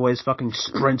McAvoy is fucking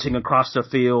sprinting across the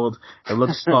field, it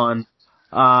looks fun.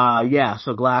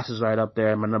 So Glass is right up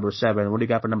there, my number 7. What do you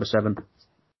got for number 7?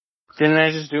 Didn't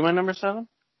I just do my number 7?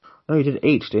 No, you did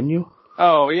 8, didn't you?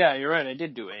 Oh yeah, you're right. I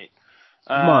did do 8.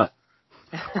 Come on,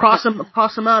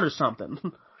 cross them out or something.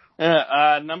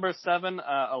 Number 7,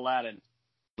 Aladdin.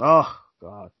 Oh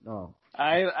God, no.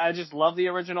 I just love the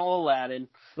original Aladdin.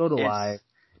 So do I.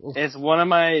 It's one of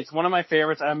my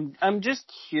favorites. I'm just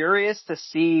curious to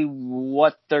see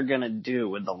what they're gonna do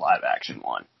with the live action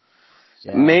one.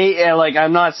 Yeah.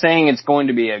 I'm not saying it's going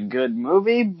to be a good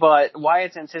movie, but why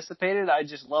it's anticipated, I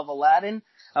just love Aladdin.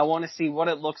 I want to see what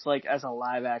it looks like as a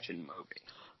live action movie.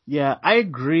 Yeah, I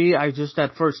agree.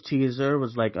 That first teaser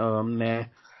was like, meh.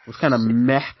 It was kind of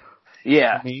meh.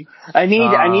 Yeah. I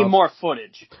need more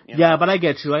footage. Yeah, but I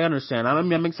get you. I understand.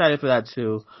 I'm excited for that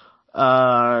too.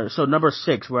 So number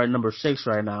 6, we're at number 6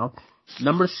 right now.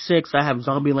 Number 6, I have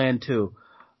Zombieland 2.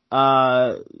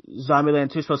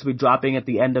 Zombieland 2 is supposed to be dropping at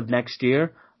the end of next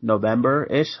year,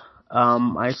 November-ish,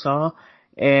 I saw.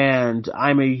 And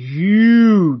I'm a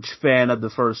huge fan of the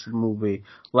first movie.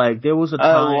 There was a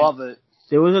time. I love it.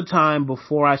 There was a time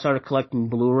before I started collecting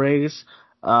Blu-rays,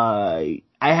 we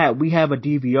have a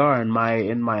DVR in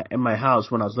my house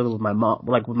when I was living with my mom,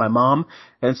 with my mom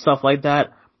and stuff like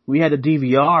that. We had a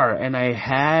DVR, and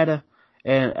I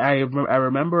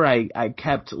remember I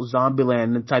kept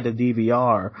Zombieland inside the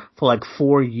DVR for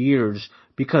 4 years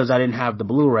because I didn't have the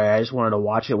Blu-ray. I just wanted to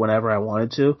watch it whenever I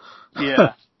wanted to.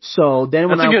 Yeah. So then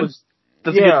that's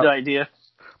a good idea.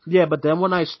 Yeah, but then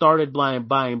when I started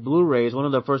buying Blu-rays, one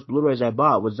of the first Blu-rays I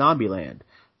bought was Zombieland.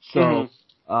 So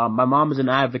my mom is an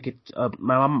advocate.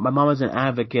 My mom is an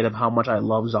advocate of how much I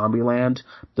love Zombieland,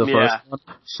 the first one.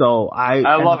 So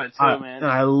I love it too, man.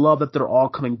 And I love that they're all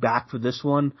coming back for this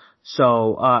one.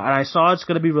 So and I saw it's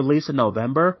going to be released in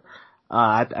November.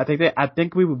 I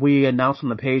think we announced on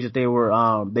the page that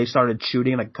they started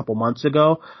shooting a couple months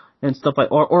ago and stuff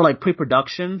or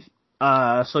pre-production.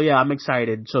 So yeah, I'm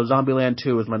excited. So Zombieland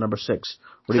 2 is my number 6.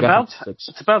 What do you got?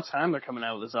 It's about time they're coming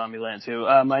out with Zombieland 2.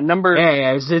 My number.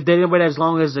 Yeah, they didn't wait as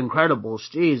long as Incredibles.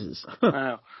 Jesus. I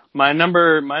know. My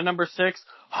number 6,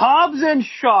 Hobbs and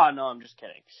Shaw. No, I'm just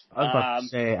kidding. I was about to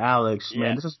say, Alex,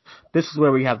 man, this is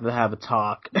where we have to have a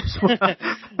talk.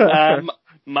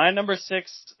 My number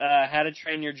 6, How to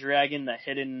Train Your Dragon,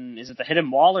 is it the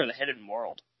Hidden Wall or the Hidden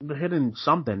World? The hidden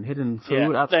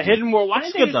food. Yeah, the Hidden World. Why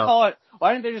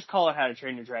didn't they just call it How to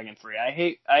Train Your Dragon 3? I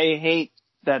hate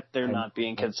that they're not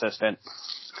being consistent.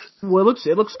 Well,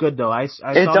 it looks good though. I It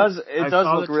saw does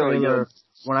the look really trailer good.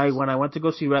 when I went to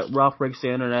go see Ralph Breaks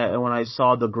the Internet, and when I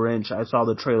saw The Grinch, I saw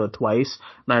the trailer twice,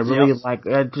 and I really I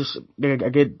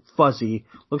get fuzzy.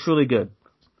 Looks really good.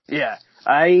 Yeah,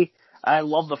 I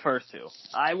love the first two.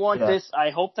 I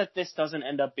hope that this doesn't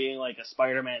end up being like a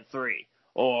Spider-Man 3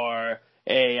 or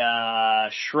a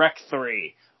Shrek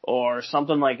 3 or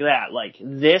something like that. Like,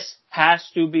 this has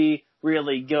to be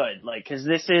really good. Like, cause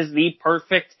this is the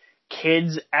perfect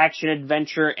kids action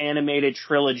adventure animated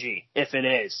trilogy, if it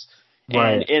is.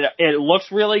 Right. And it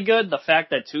looks really good. The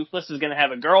fact that Toothless is gonna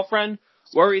have a girlfriend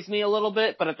worries me a little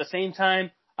bit, but at the same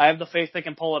time, I have the faith they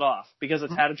can pull it off, because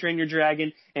it's How to Train Your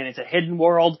Dragon, and it's a hidden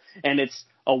world, and it's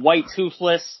a white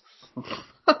Toothless.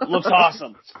 Looks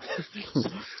awesome.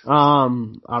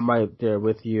 I'm right there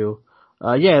with you.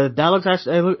 Yeah, that looks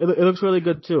actually, it looks really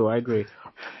good too. I agree.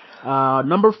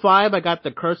 Number 5, I got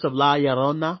The Curse of La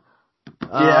Llorona.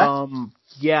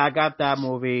 Yeah, I got that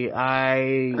movie.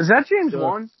 Is that James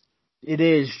Wan? It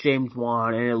is James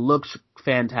Wan, and it looks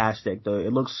fantastic.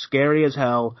 It looks scary as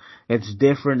hell. It's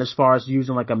different as far as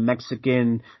using like a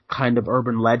Mexican kind of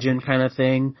urban legend kind of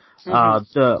thing.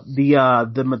 Mm-hmm.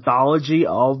 The mythology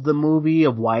of the movie,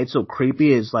 of why it's so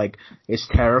creepy, it's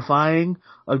terrifying.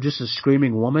 Of just a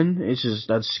screaming woman,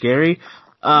 that's scary.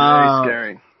 Very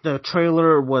scary. The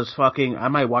trailer was I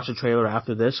might watch the trailer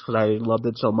after this because I loved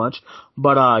it so much.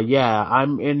 But, yeah,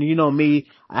 and you know me,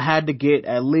 I had to get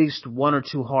at least 1 or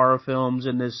 2 horror films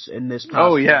in this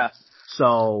past yeah.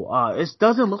 So, it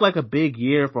doesn't look like a big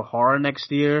year for horror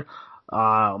next year.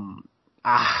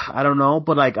 I don't know,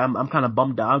 but I'm kind of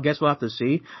bummed out. I guess we'll have to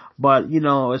see. But, you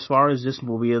know, as far as this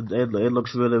movie, it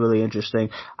looks really, really interesting.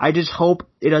 I just hope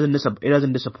it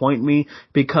doesn't disappoint me,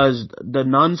 because The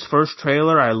Nun's first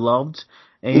trailer I loved.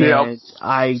 And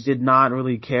I did not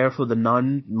really care for the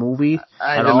Nun movie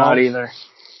I at did all. not either.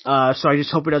 So I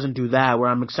just hope it doesn't do that, where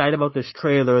I'm excited about this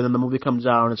trailer and then the movie comes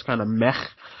out and it's kind of meh.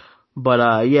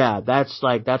 But, yeah, that's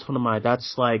one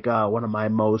of my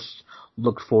most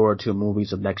looked forward to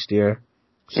movies of next year.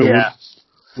 So yeah.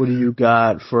 What do you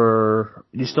got for,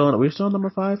 we still on number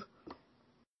 5?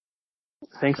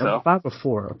 I think so. 5 or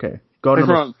 4? Okay. I think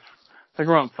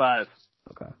we're on 5.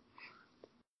 Okay.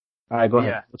 Alright, go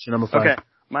ahead. What's your number 5? Okay.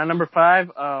 My number 5,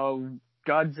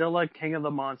 Godzilla, King of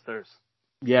the Monsters.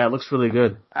 Yeah, it looks really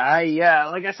good. Like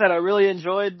I said, I really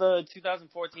enjoyed the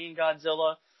 2014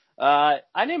 Godzilla. I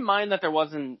didn't mind that there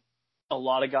wasn't a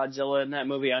lot of Godzilla in that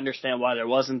movie. I understand why there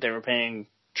wasn't. They were paying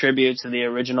tribute to the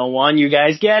original one. You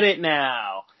guys get it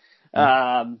now.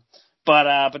 Mm-hmm.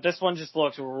 But this one just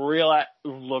looks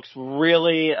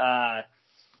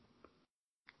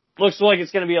like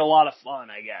it's going to be a lot of fun,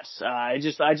 I guess. I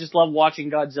just love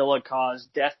watching Godzilla cause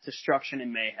death, destruction,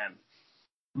 and mayhem.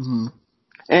 Mm-hmm.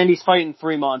 And he's fighting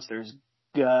 3 monsters.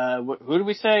 Who did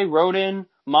we say? Rodin,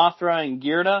 Mothra, and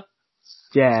Girda?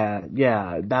 Yeah,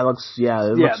 it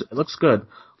looks good.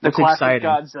 The classic exciting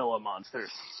Godzilla monsters.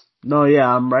 No,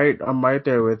 yeah, I'm right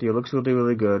there with you. It looks really,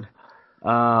 really good.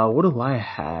 What do I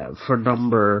have for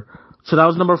number? So that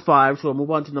was number 5, so we'll move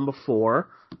on to number 4.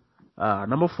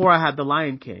 Number 4, I had The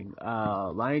Lion King.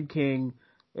 Lion King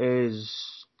is,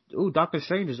 Doctor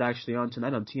Strange is actually on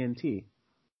tonight on TNT.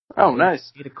 Oh,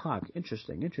 nice. 8 o'clock.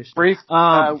 Interesting. Brief,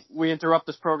 we interrupt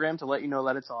this program to let you know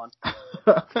that it's on.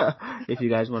 If you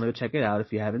guys want to go check it out,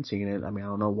 if you haven't seen it. I mean, I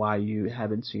don't know why you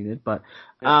haven't seen it, but,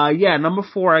 yeah, number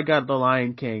 4, I got The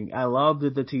Lion King. I loved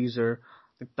the teaser.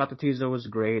 I thought the teaser was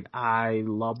great. I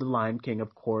love The Lion King,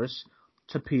 of course,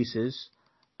 to pieces.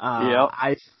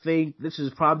 I think this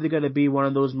is probably going to be one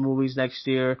of those movies next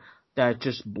year that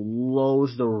just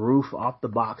blows the roof off the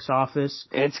box office.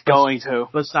 It's going to.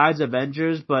 Besides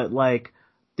Avengers, but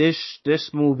this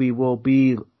movie will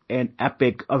be an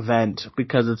epic event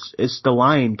because it's The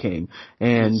Lion King,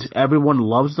 and everyone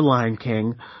loves The Lion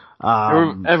King.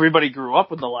 Everybody grew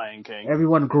up with The Lion King.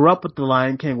 Everyone grew up with The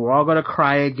Lion King. We're all gonna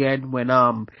cry again when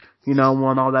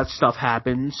when all that stuff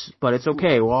happens, but it's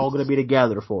okay. We're all gonna be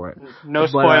together for it. No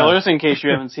spoilers in case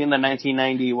you haven't seen the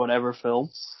 1990 whatever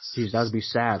film. Jeez, that would be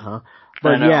sad, huh?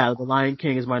 But yeah, The Lion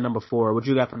King is my number 4. What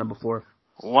you got for number 4?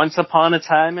 Once Upon a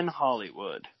Time in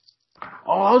Hollywood.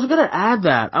 Oh, I was gonna add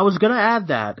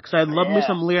that because I love me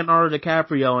some Leonardo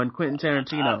DiCaprio and Quentin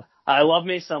Tarantino. I love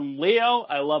me some Leo.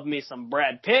 I love me some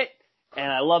Brad Pitt. And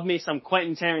I love me some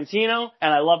Quentin Tarantino,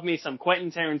 and I love me some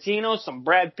Quentin Tarantino, some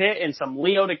Brad Pitt, and some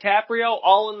Leo DiCaprio,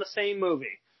 all in the same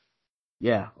movie.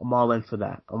 Yeah, I'm all in for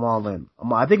that. I'm all in.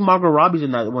 I think Margot Robbie's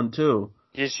in that one too.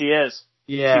 Yes, she is.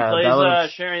 Yeah, she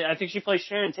plays Sharon. I think she plays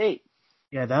Sharon Tate.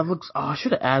 Yeah, that looks. Oh, I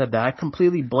should have added that. I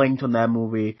completely blanked on that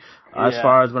movie. As Yeah.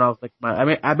 far as when I was like,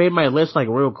 I made my list like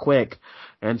real quick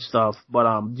and stuff.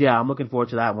 But yeah, I'm looking forward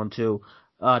to that one too.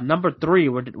 Number 3,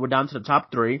 we're down to the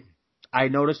top 3. I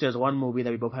noticed there's one movie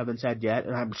that we both haven't said yet,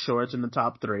 and I'm sure it's in the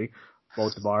top 3,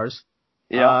 both of ours.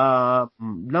 Yeah.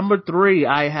 Number 3,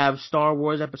 I have Star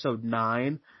Wars Episode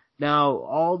 9. Now,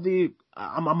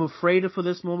 I'm afraid for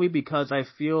this movie because I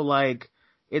feel like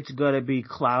it's gonna be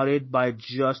clouded by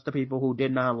just the people who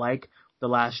did not like The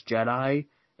Last Jedi,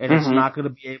 and it's Mhm. not gonna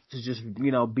be able to just,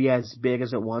 be as big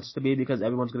as it wants to be because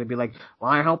everyone's gonna be like, well,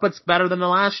 I hope it's better than The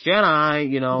Last Jedi,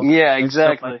 Yeah, and stuff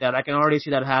like exactly. that. I can already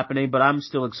see that happening, but I'm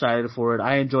still excited for it.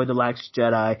 I enjoyed The Last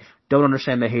Jedi. Don't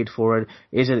understand the hate for it.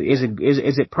 Is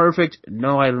it perfect?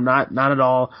 No, I do not at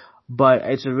all. But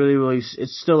it's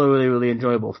still a really, really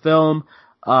enjoyable film.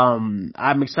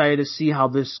 I'm excited to see how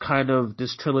this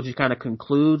trilogy kind of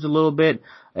concludes a little bit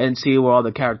and see where all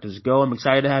the characters go. I'm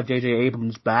excited to have J.J.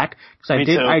 Abrams back because Me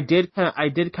too. I did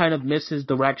kind of miss his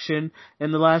direction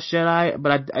in The Last Jedi,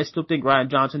 but I still think Ryan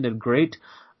Johnson did great.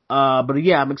 But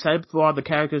yeah, I'm excited for all the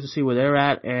characters to see where they're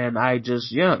at, and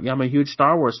I'm a huge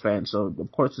Star Wars fan, so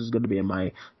of course this is going to be in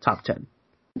my top 10.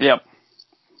 Yep.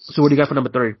 So what do you got for number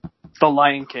 3? The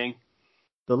Lion King.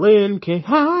 The Lion King.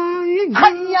 Hiya!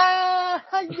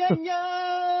 Hiya!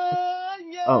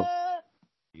 Oh,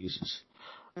 Jesus.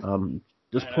 I know.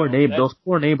 Those poor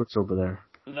neighbors over there.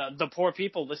 The poor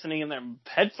people listening in their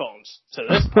headphones to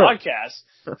this podcast.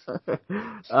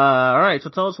 All right, so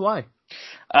tell us why.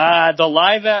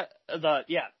 Live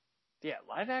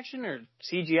action or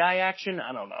CGI action?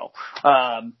 I don't know.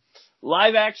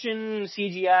 Live action,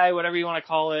 CGI, whatever you want to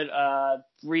call it,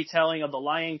 retelling of The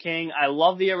Lion King. I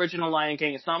love the original Lion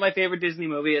King. It's not my favorite Disney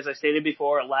movie. As I stated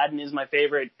before, Aladdin is my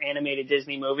favorite animated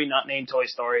Disney movie, not named Toy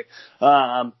Story.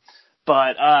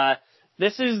 But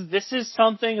this is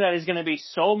something that is going to be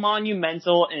so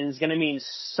monumental and is going to mean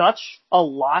such a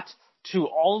lot to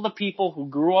all the people who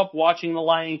grew up watching The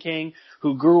Lion King,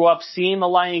 who grew up seeing The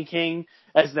Lion King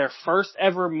as their first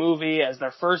ever movie, as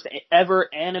their first ever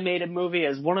animated movie,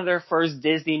 as one of their first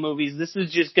Disney movies. This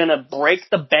is just going to break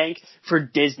the bank for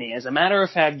Disney. As a matter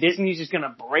of fact, Disney's just going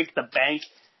to break the bank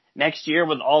next year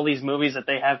with all these movies that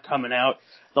they have coming out.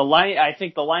 I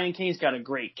think The Lion King's got a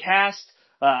great cast.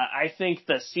 I think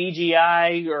the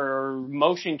CGI or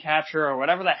motion capture or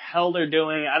whatever the hell they're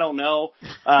doing, I don't know.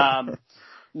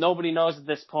 Nobody knows at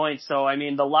this point. So, I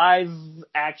mean, the live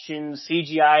action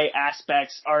CGI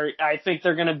aspects I think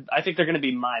they're gonna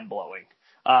be mind blowing.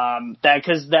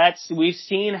 We've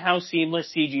seen how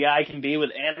seamless CGI can be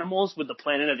with animals with the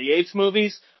Planet of the Apes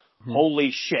movies. Mm-hmm.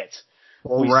 Holy shit.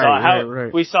 Oh,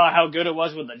 We saw how good it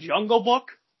was with the Jungle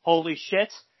Book. Holy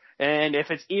shit. And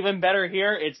if it's even better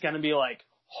here, it's gonna be like,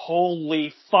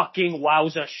 holy fucking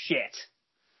wowza shit.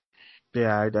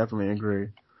 Yeah, I definitely agree.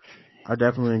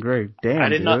 Damn,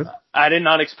 I did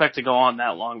not expect to go on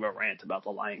that long of a rant about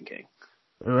The Lion King.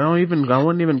 I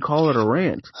wouldn't even call it a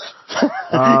rant.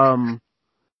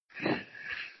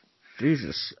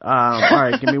 Jesus.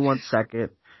 Alright, give me 1 second.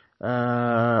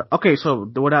 Okay,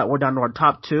 so we're down to our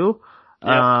top 2.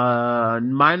 Yep.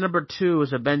 My number 2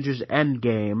 is Avengers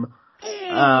Endgame.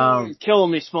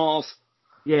 Killing me, Smalls.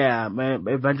 Yeah, man,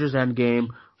 Avengers Endgame.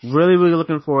 Really, really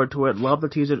looking forward to it. Love the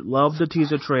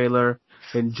teaser trailer.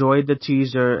 Enjoyed the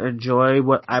teaser.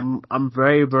 I'm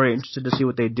very, very interested to see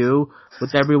what they do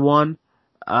with everyone.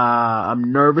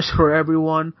 I'm nervous for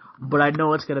everyone, but I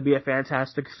know it's gonna be a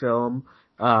fantastic film.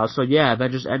 So yeah,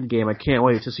 Avengers Endgame. I can't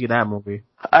wait to see that movie.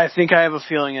 I think I have a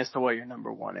feeling as to what your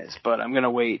number 1 is, but I'm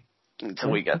gonna wait until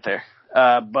we get there.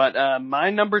 But my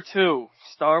number 2,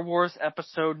 Star Wars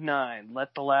Episode 9,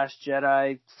 Let the Last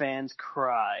Jedi fans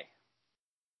cry.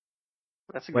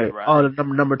 That's a good rhyme. Oh, the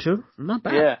number 2? Not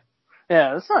bad.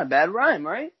 Yeah, that's not a bad rhyme,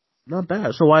 right? Not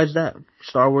bad. So why is that?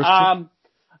 Star Wars 2?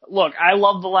 Look, I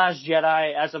love The Last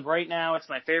Jedi. As of right now, it's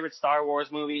my favorite Star Wars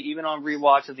movie. Even on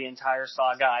rewatch of the entire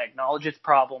saga, I acknowledge its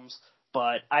problems,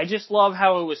 but I just love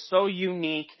how it was so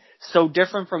unique, so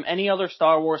different from any other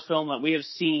Star Wars film that we have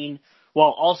seen,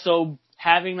 while also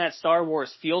having that Star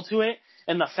Wars feel to it.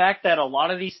 And the fact that a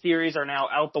lot of these theories are now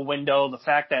out the window, the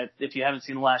fact that, if you haven't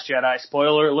seen The Last Jedi,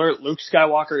 spoiler alert, Luke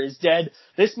Skywalker is dead.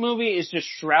 This movie is just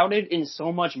shrouded in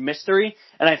so much mystery,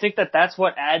 and I think that that's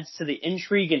what adds to the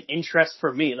intrigue and interest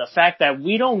for me. The fact that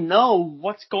we don't know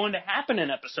what's going to happen in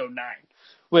Episode 9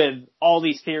 with all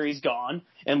these theories gone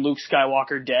and Luke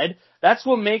Skywalker dead. That's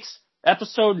what makes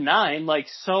Episode 9,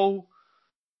 so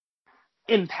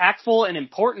impactful and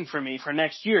important for me for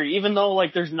next year, even though,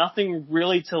 there's nothing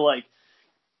really to,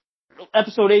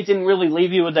 Episode 8 didn't really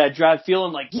leave you with that drive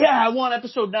feeling yeah, I want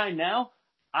Episode 9 now.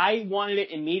 I wanted it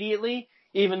immediately,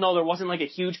 even though there wasn't like a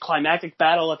huge climactic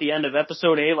battle at the end of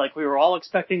episode 8 like we were all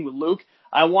expecting with Luke.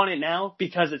 I want it now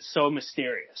because it's so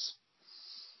mysterious.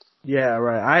 Yeah,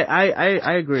 right.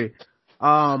 I agree.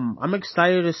 I'm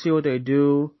excited to see what they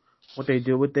do with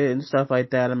it and stuff like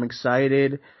that. I'm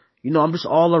excited. I'm just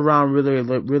all around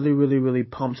really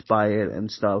pumped by it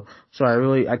and stuff. So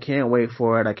I can't wait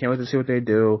for it. I can't wait to see what they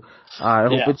do. I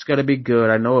hope it's gonna be good.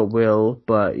 I know it will,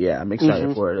 but yeah, I'm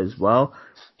excited for it as well.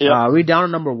 Yep. Are we down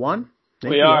to number 1?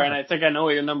 We are, and I think I know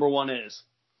what your number 1 is.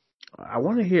 I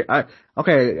want to hear, I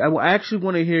actually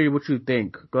want to hear what you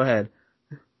think. Go ahead.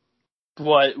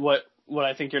 What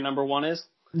I think your number 1 is?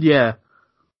 Yeah.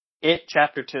 It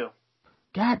Chapter 2.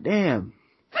 God damn.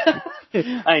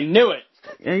 I knew it.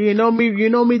 And you know me,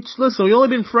 listen, we've only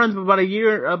been friends for about a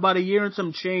year and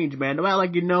some change, man. Don't act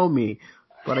like you know me.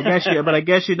 But I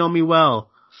guess you know me well.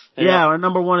 Yeah, our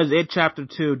number 1 is It Chapter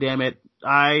 2, damn it.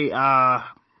 I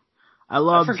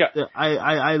really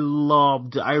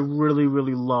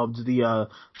loved the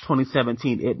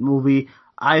 2017 It movie.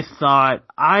 I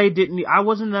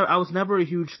was never a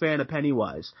huge fan of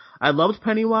Pennywise. I loved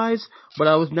Pennywise, but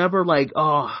I was never like,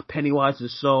 oh, Pennywise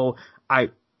is so, I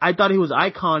thought he was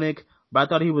iconic, but I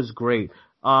thought he was great.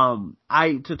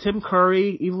 To Tim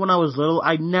Curry, even when I was little,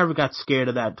 I never got scared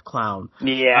of that clown.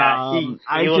 Yeah, he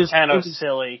was kind of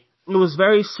silly. It was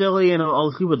very silly, and it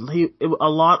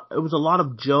was a lot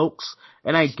of jokes,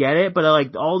 and I get it, but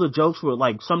like all the jokes were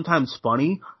like sometimes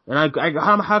funny, and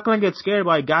how can I get scared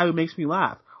by a guy who makes me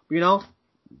laugh? Yeah,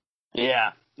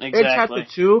 exactly. It Chapter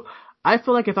 2, I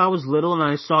feel like if I was little and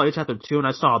I saw It Chapter 2 and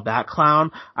I saw that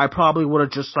clown, I probably would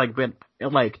have just like been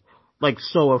like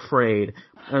so afraid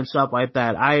and stuff like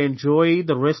that. I enjoy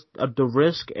the risk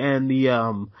and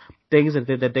the things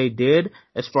that they did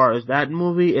as far as that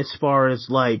movie, as far as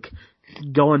like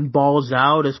going balls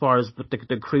out, as far as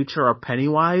the creature of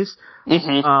Pennywise.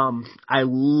 Mm-hmm. I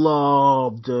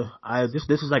loved,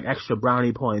 this is like extra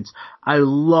brownie points. I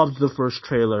loved the first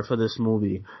trailer for this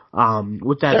movie.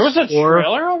 With that there was a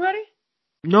trailer already?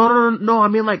 No, I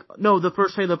mean like, no, the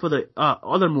first trailer for the,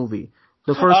 other movie.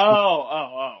 The first.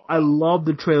 I love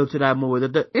the trailer to that movie.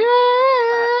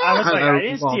 I was like, I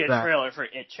didn't see a trailer for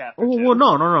It Chapter 2. Well,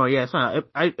 no, yeah, it's not.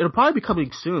 It'll probably be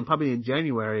coming soon, probably in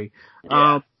January.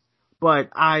 Yeah. But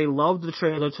I loved the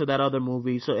trailer to that other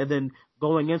movie. So, and then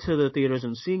going into the theaters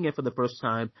and seeing it for the first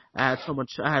time, I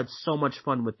had so much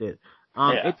fun with it.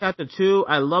 It Chapter 2,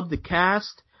 I love the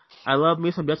cast. I love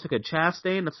me some Jessica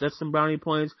Chastain. That's some brownie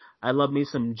points. I love me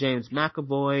some James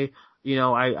McAvoy.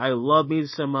 I love me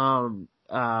some,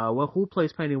 who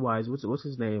plays Pennywise? What's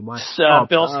his name?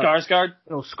 Bill Skarsgård.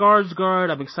 Skarsgård.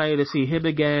 I'm excited to see him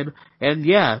again. And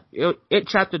yeah, It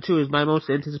Chapter 2 is my most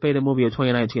anticipated movie of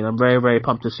 2019. I'm very, very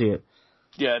pumped to see it.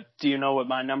 Yeah. Do you know what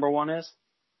my number 1 is?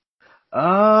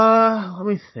 Let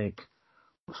me think.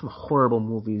 What's some horrible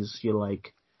movies you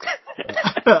like?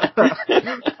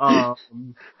 Let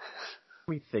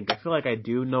me think. I feel like I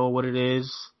do know what it is.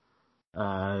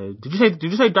 Did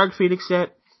you say Dark Phoenix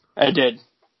yet? I did.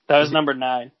 That was number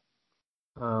 9.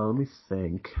 Let me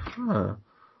think. I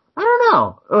don't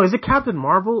know. Oh, is it Captain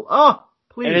Marvel? Oh,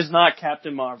 please. It is not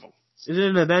Captain Marvel. Is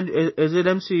it is it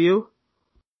MCU?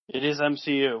 It is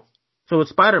MCU. So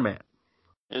it's Spider-Man.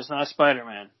 It's not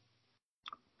Spider-Man.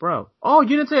 Bro. Oh,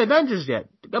 you didn't say Avengers yet.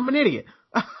 I'm an idiot.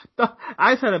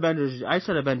 I said Avengers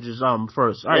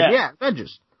first. Alright, yeah,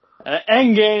 Avengers.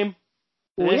 Endgame.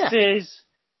 Well,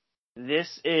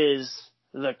 This is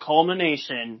the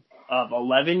culmination of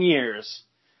 11 years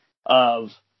of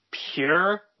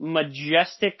pure,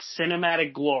 majestic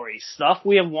cinematic glory. Stuff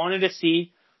we have wanted to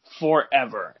see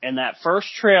forever. And that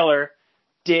first trailer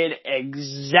did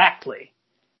exactly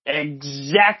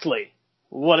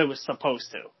what it was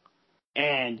supposed to.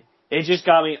 And it just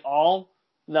got me all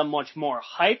the much more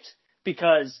hyped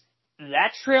because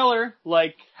that trailer,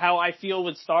 like how I feel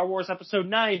with Star Wars Episode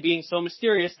 9 being so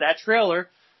mysterious, that trailer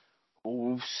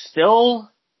still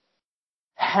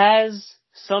has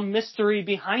some mystery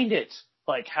behind it.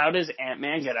 Like, how does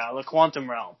Ant-Man get out of the quantum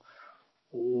realm?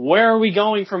 Where are we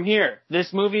going from here?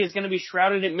 This movie is going to be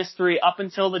shrouded in mystery up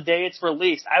until the day it's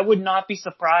released. I would not be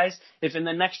surprised if in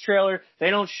the next trailer they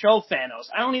don't show Thanos.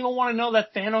 I don't even want to know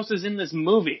that Thanos is in this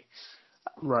movie.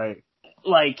 Right.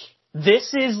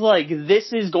 This is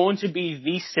going to be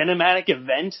the cinematic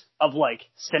event of,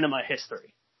 cinema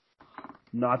history.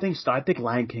 No, I think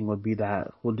Lion King will do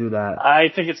that. I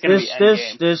think it's going to be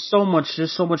Endgame. There's so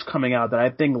much coming out that I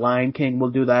think Lion King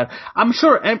will do that. I'm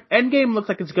sure Endgame looks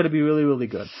like it's going to be really, really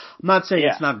good. I'm not saying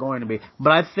it's not going to be,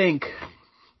 but I think,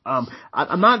 I'm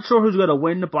not sure who's going to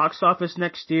win the box office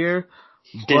next year,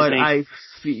 Disney. but I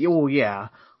feel,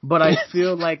 but I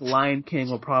feel like Lion King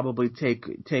will probably take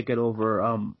it over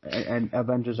and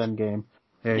Avengers Endgame.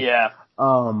 Okay? Yeah.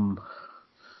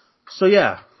 So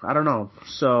yeah, I don't know.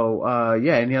 So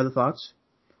yeah, any other thoughts?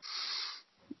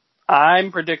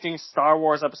 I'm predicting Star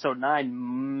Wars Episode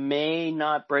 9 may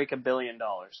not break $1 billion.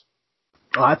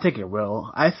 Oh, I think it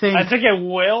will. I think it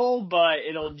will, but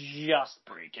it'll just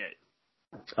break it.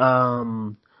 I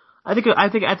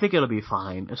think it'll be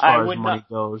fine as far as money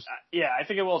goes. Yeah, I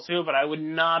think it will too, but I would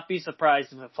not be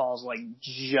surprised if it falls like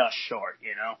just short,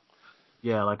 you know?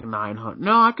 Yeah, like 900.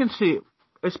 No, I can see,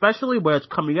 especially where it's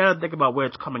coming. You gotta think about where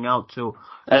it's coming out to.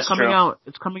 That's true.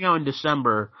 It's coming out in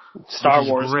December. Star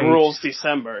Wars rules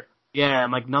December. Yeah,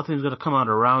 and like nothing's gonna come out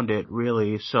around it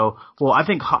really. So, well, I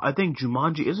think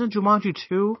Jumanji, isn't Jumanji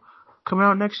 2 coming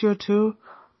out next year too?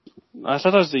 I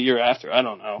thought that was the year after. I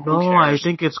don't know. No, I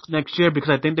think it's next year because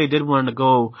I think they did want to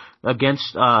go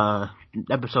against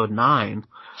Episode 9.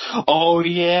 Oh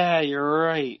yeah, you're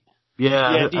right.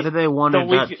 Yeah, I think they wanted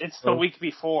that. It's the week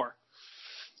before.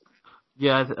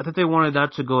 Yeah, I think they wanted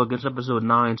that to go against Episode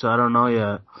 9, so I don't know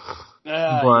yet.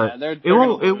 But yeah,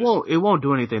 it won't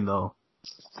do anything though.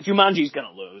 Jumanji's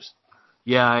gonna lose.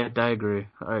 Yeah, I agree.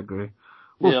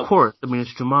 Well, of course. I mean,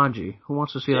 it's Jumanji. Who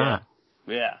wants to see that?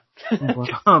 Yeah.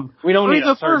 But, we don't need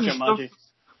a third Jumanji.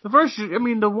 The first, I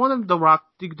mean, the one of The Rock,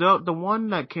 the one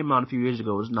that came out a few years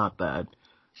ago was not bad.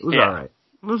 It was alright.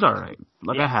 It was alright.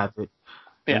 Like, I have it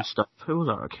and stuff. It was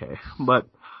okay. But,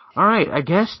 alright, I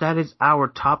guess that is our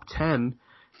top 10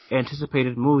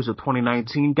 anticipated movies of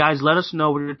 2019. Guys, let us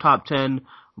know what your top 10,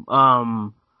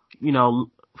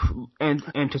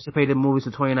 anticipated movies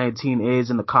of 2019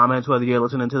 is in the comments, whether you're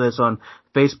listening to this on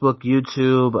Facebook,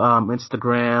 YouTube,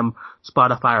 Instagram,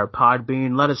 Spotify, or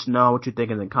Podbean. Let us know what you think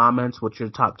in the comments, what your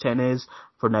top 10 is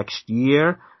for next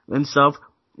year and stuff.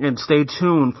 And stay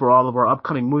tuned for all of our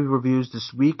upcoming movie reviews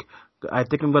this week. I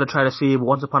think I'm going to try to see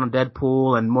Once Upon a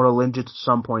Deadpool and Mortal Ninja at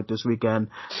some point this weekend.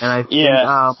 And I think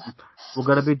we're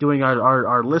going to be doing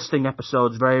our listing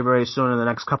episodes very, very soon in the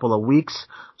next couple of weeks.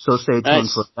 So stay tuned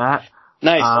for that.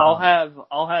 Nice.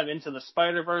 I'll have Into the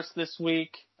Spider-Verse this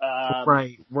week.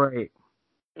 Right.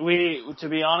 To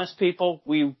be honest, people,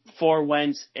 we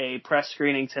forewent a press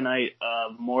screening tonight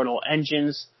of Mortal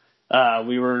Engines.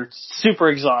 We were super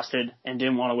exhausted and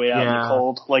didn't want to wait out in the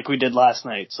cold like we did last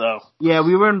night. So yeah,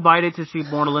 we were invited to see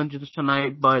Mortal Engines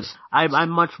tonight, but I'd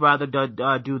much rather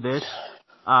do this.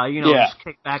 Just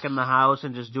kick back in the house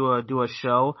and just do a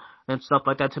show and stuff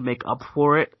like that to make up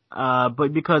for it.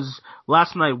 But because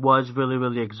last night was really,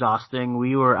 really exhausting.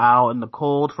 We were out in the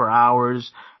cold for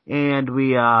hours and it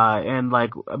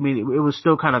was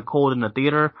still kind of cold in the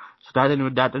theater. So that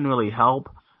didn't really help.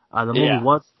 The movie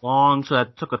was long, so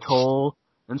that took a toll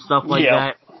and stuff like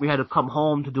that. We had to come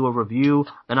home to do a review.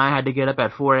 Then I had to get up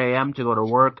at 4 a.m. to go to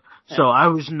work. So I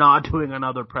was not doing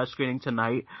another press screening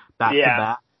tonight back to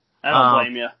back. I don't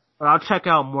blame you. But I'll check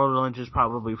out Mortal Engines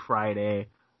probably Friday.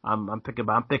 I'm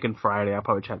thinking Friday. I'll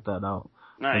probably check that out.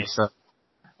 Nice.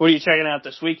 What are you checking out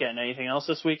this weekend? Anything else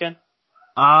this weekend?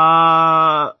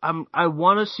 I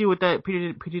want to see what that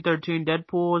PG-13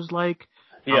 Deadpool is like.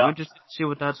 Yeah. I'm interested to see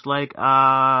what that's like.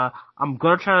 I'm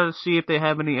gonna try to see if they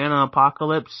have any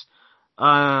Apocalypse,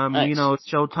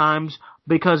 show times.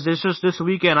 Because this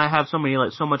weekend I have so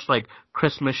much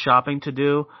Christmas shopping to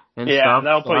do and stuff. Yeah,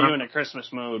 that'll put you in a Christmas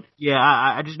mood. Yeah,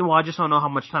 I just don't know how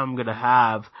much time I'm gonna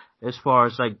have as far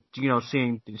as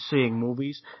seeing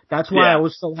movies. That's why I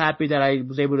was so happy that I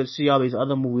was able to see all these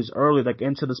other movies early, like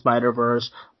Into the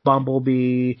Spider-Verse,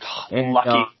 Bumblebee, and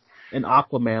Lucky. And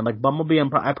Aquaman. Like Bumblebee,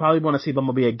 I probably want to see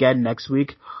Bumblebee again next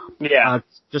week. Yeah.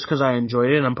 Just because I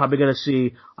enjoyed it, and I'm probably gonna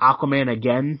see Aquaman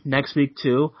again next week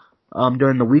too.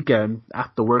 During the weekend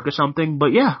after work or something.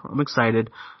 But yeah, I'm excited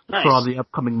for all the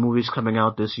upcoming movies coming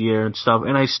out this year and stuff.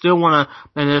 And I still and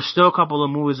there's still a couple of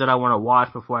movies that I want to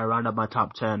watch before I round up my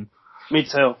top 10. Me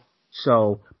too.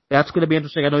 So that's going to be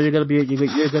interesting. I know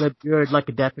you're like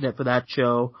a definite for that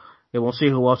show. And we'll see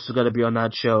who else is going to be on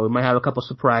that show. We might have a couple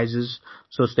surprises.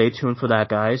 So stay tuned for that,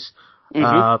 guys.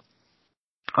 Mm-hmm.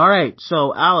 All right,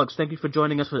 so Alex, thank you for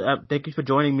joining me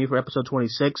for episode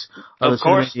 26 of the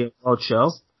Cinemania World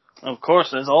Show. Of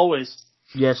course, as always.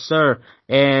 Yes, sir.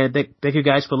 And thank you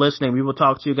guys for listening. We will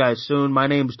talk to you guys soon. My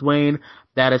name is Dwayne.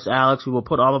 That is Alex. We will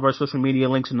put all of our social media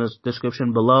links in the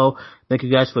description below. Thank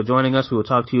you guys for joining us. We will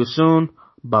talk to you soon.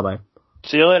 Bye-bye.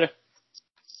 See you later.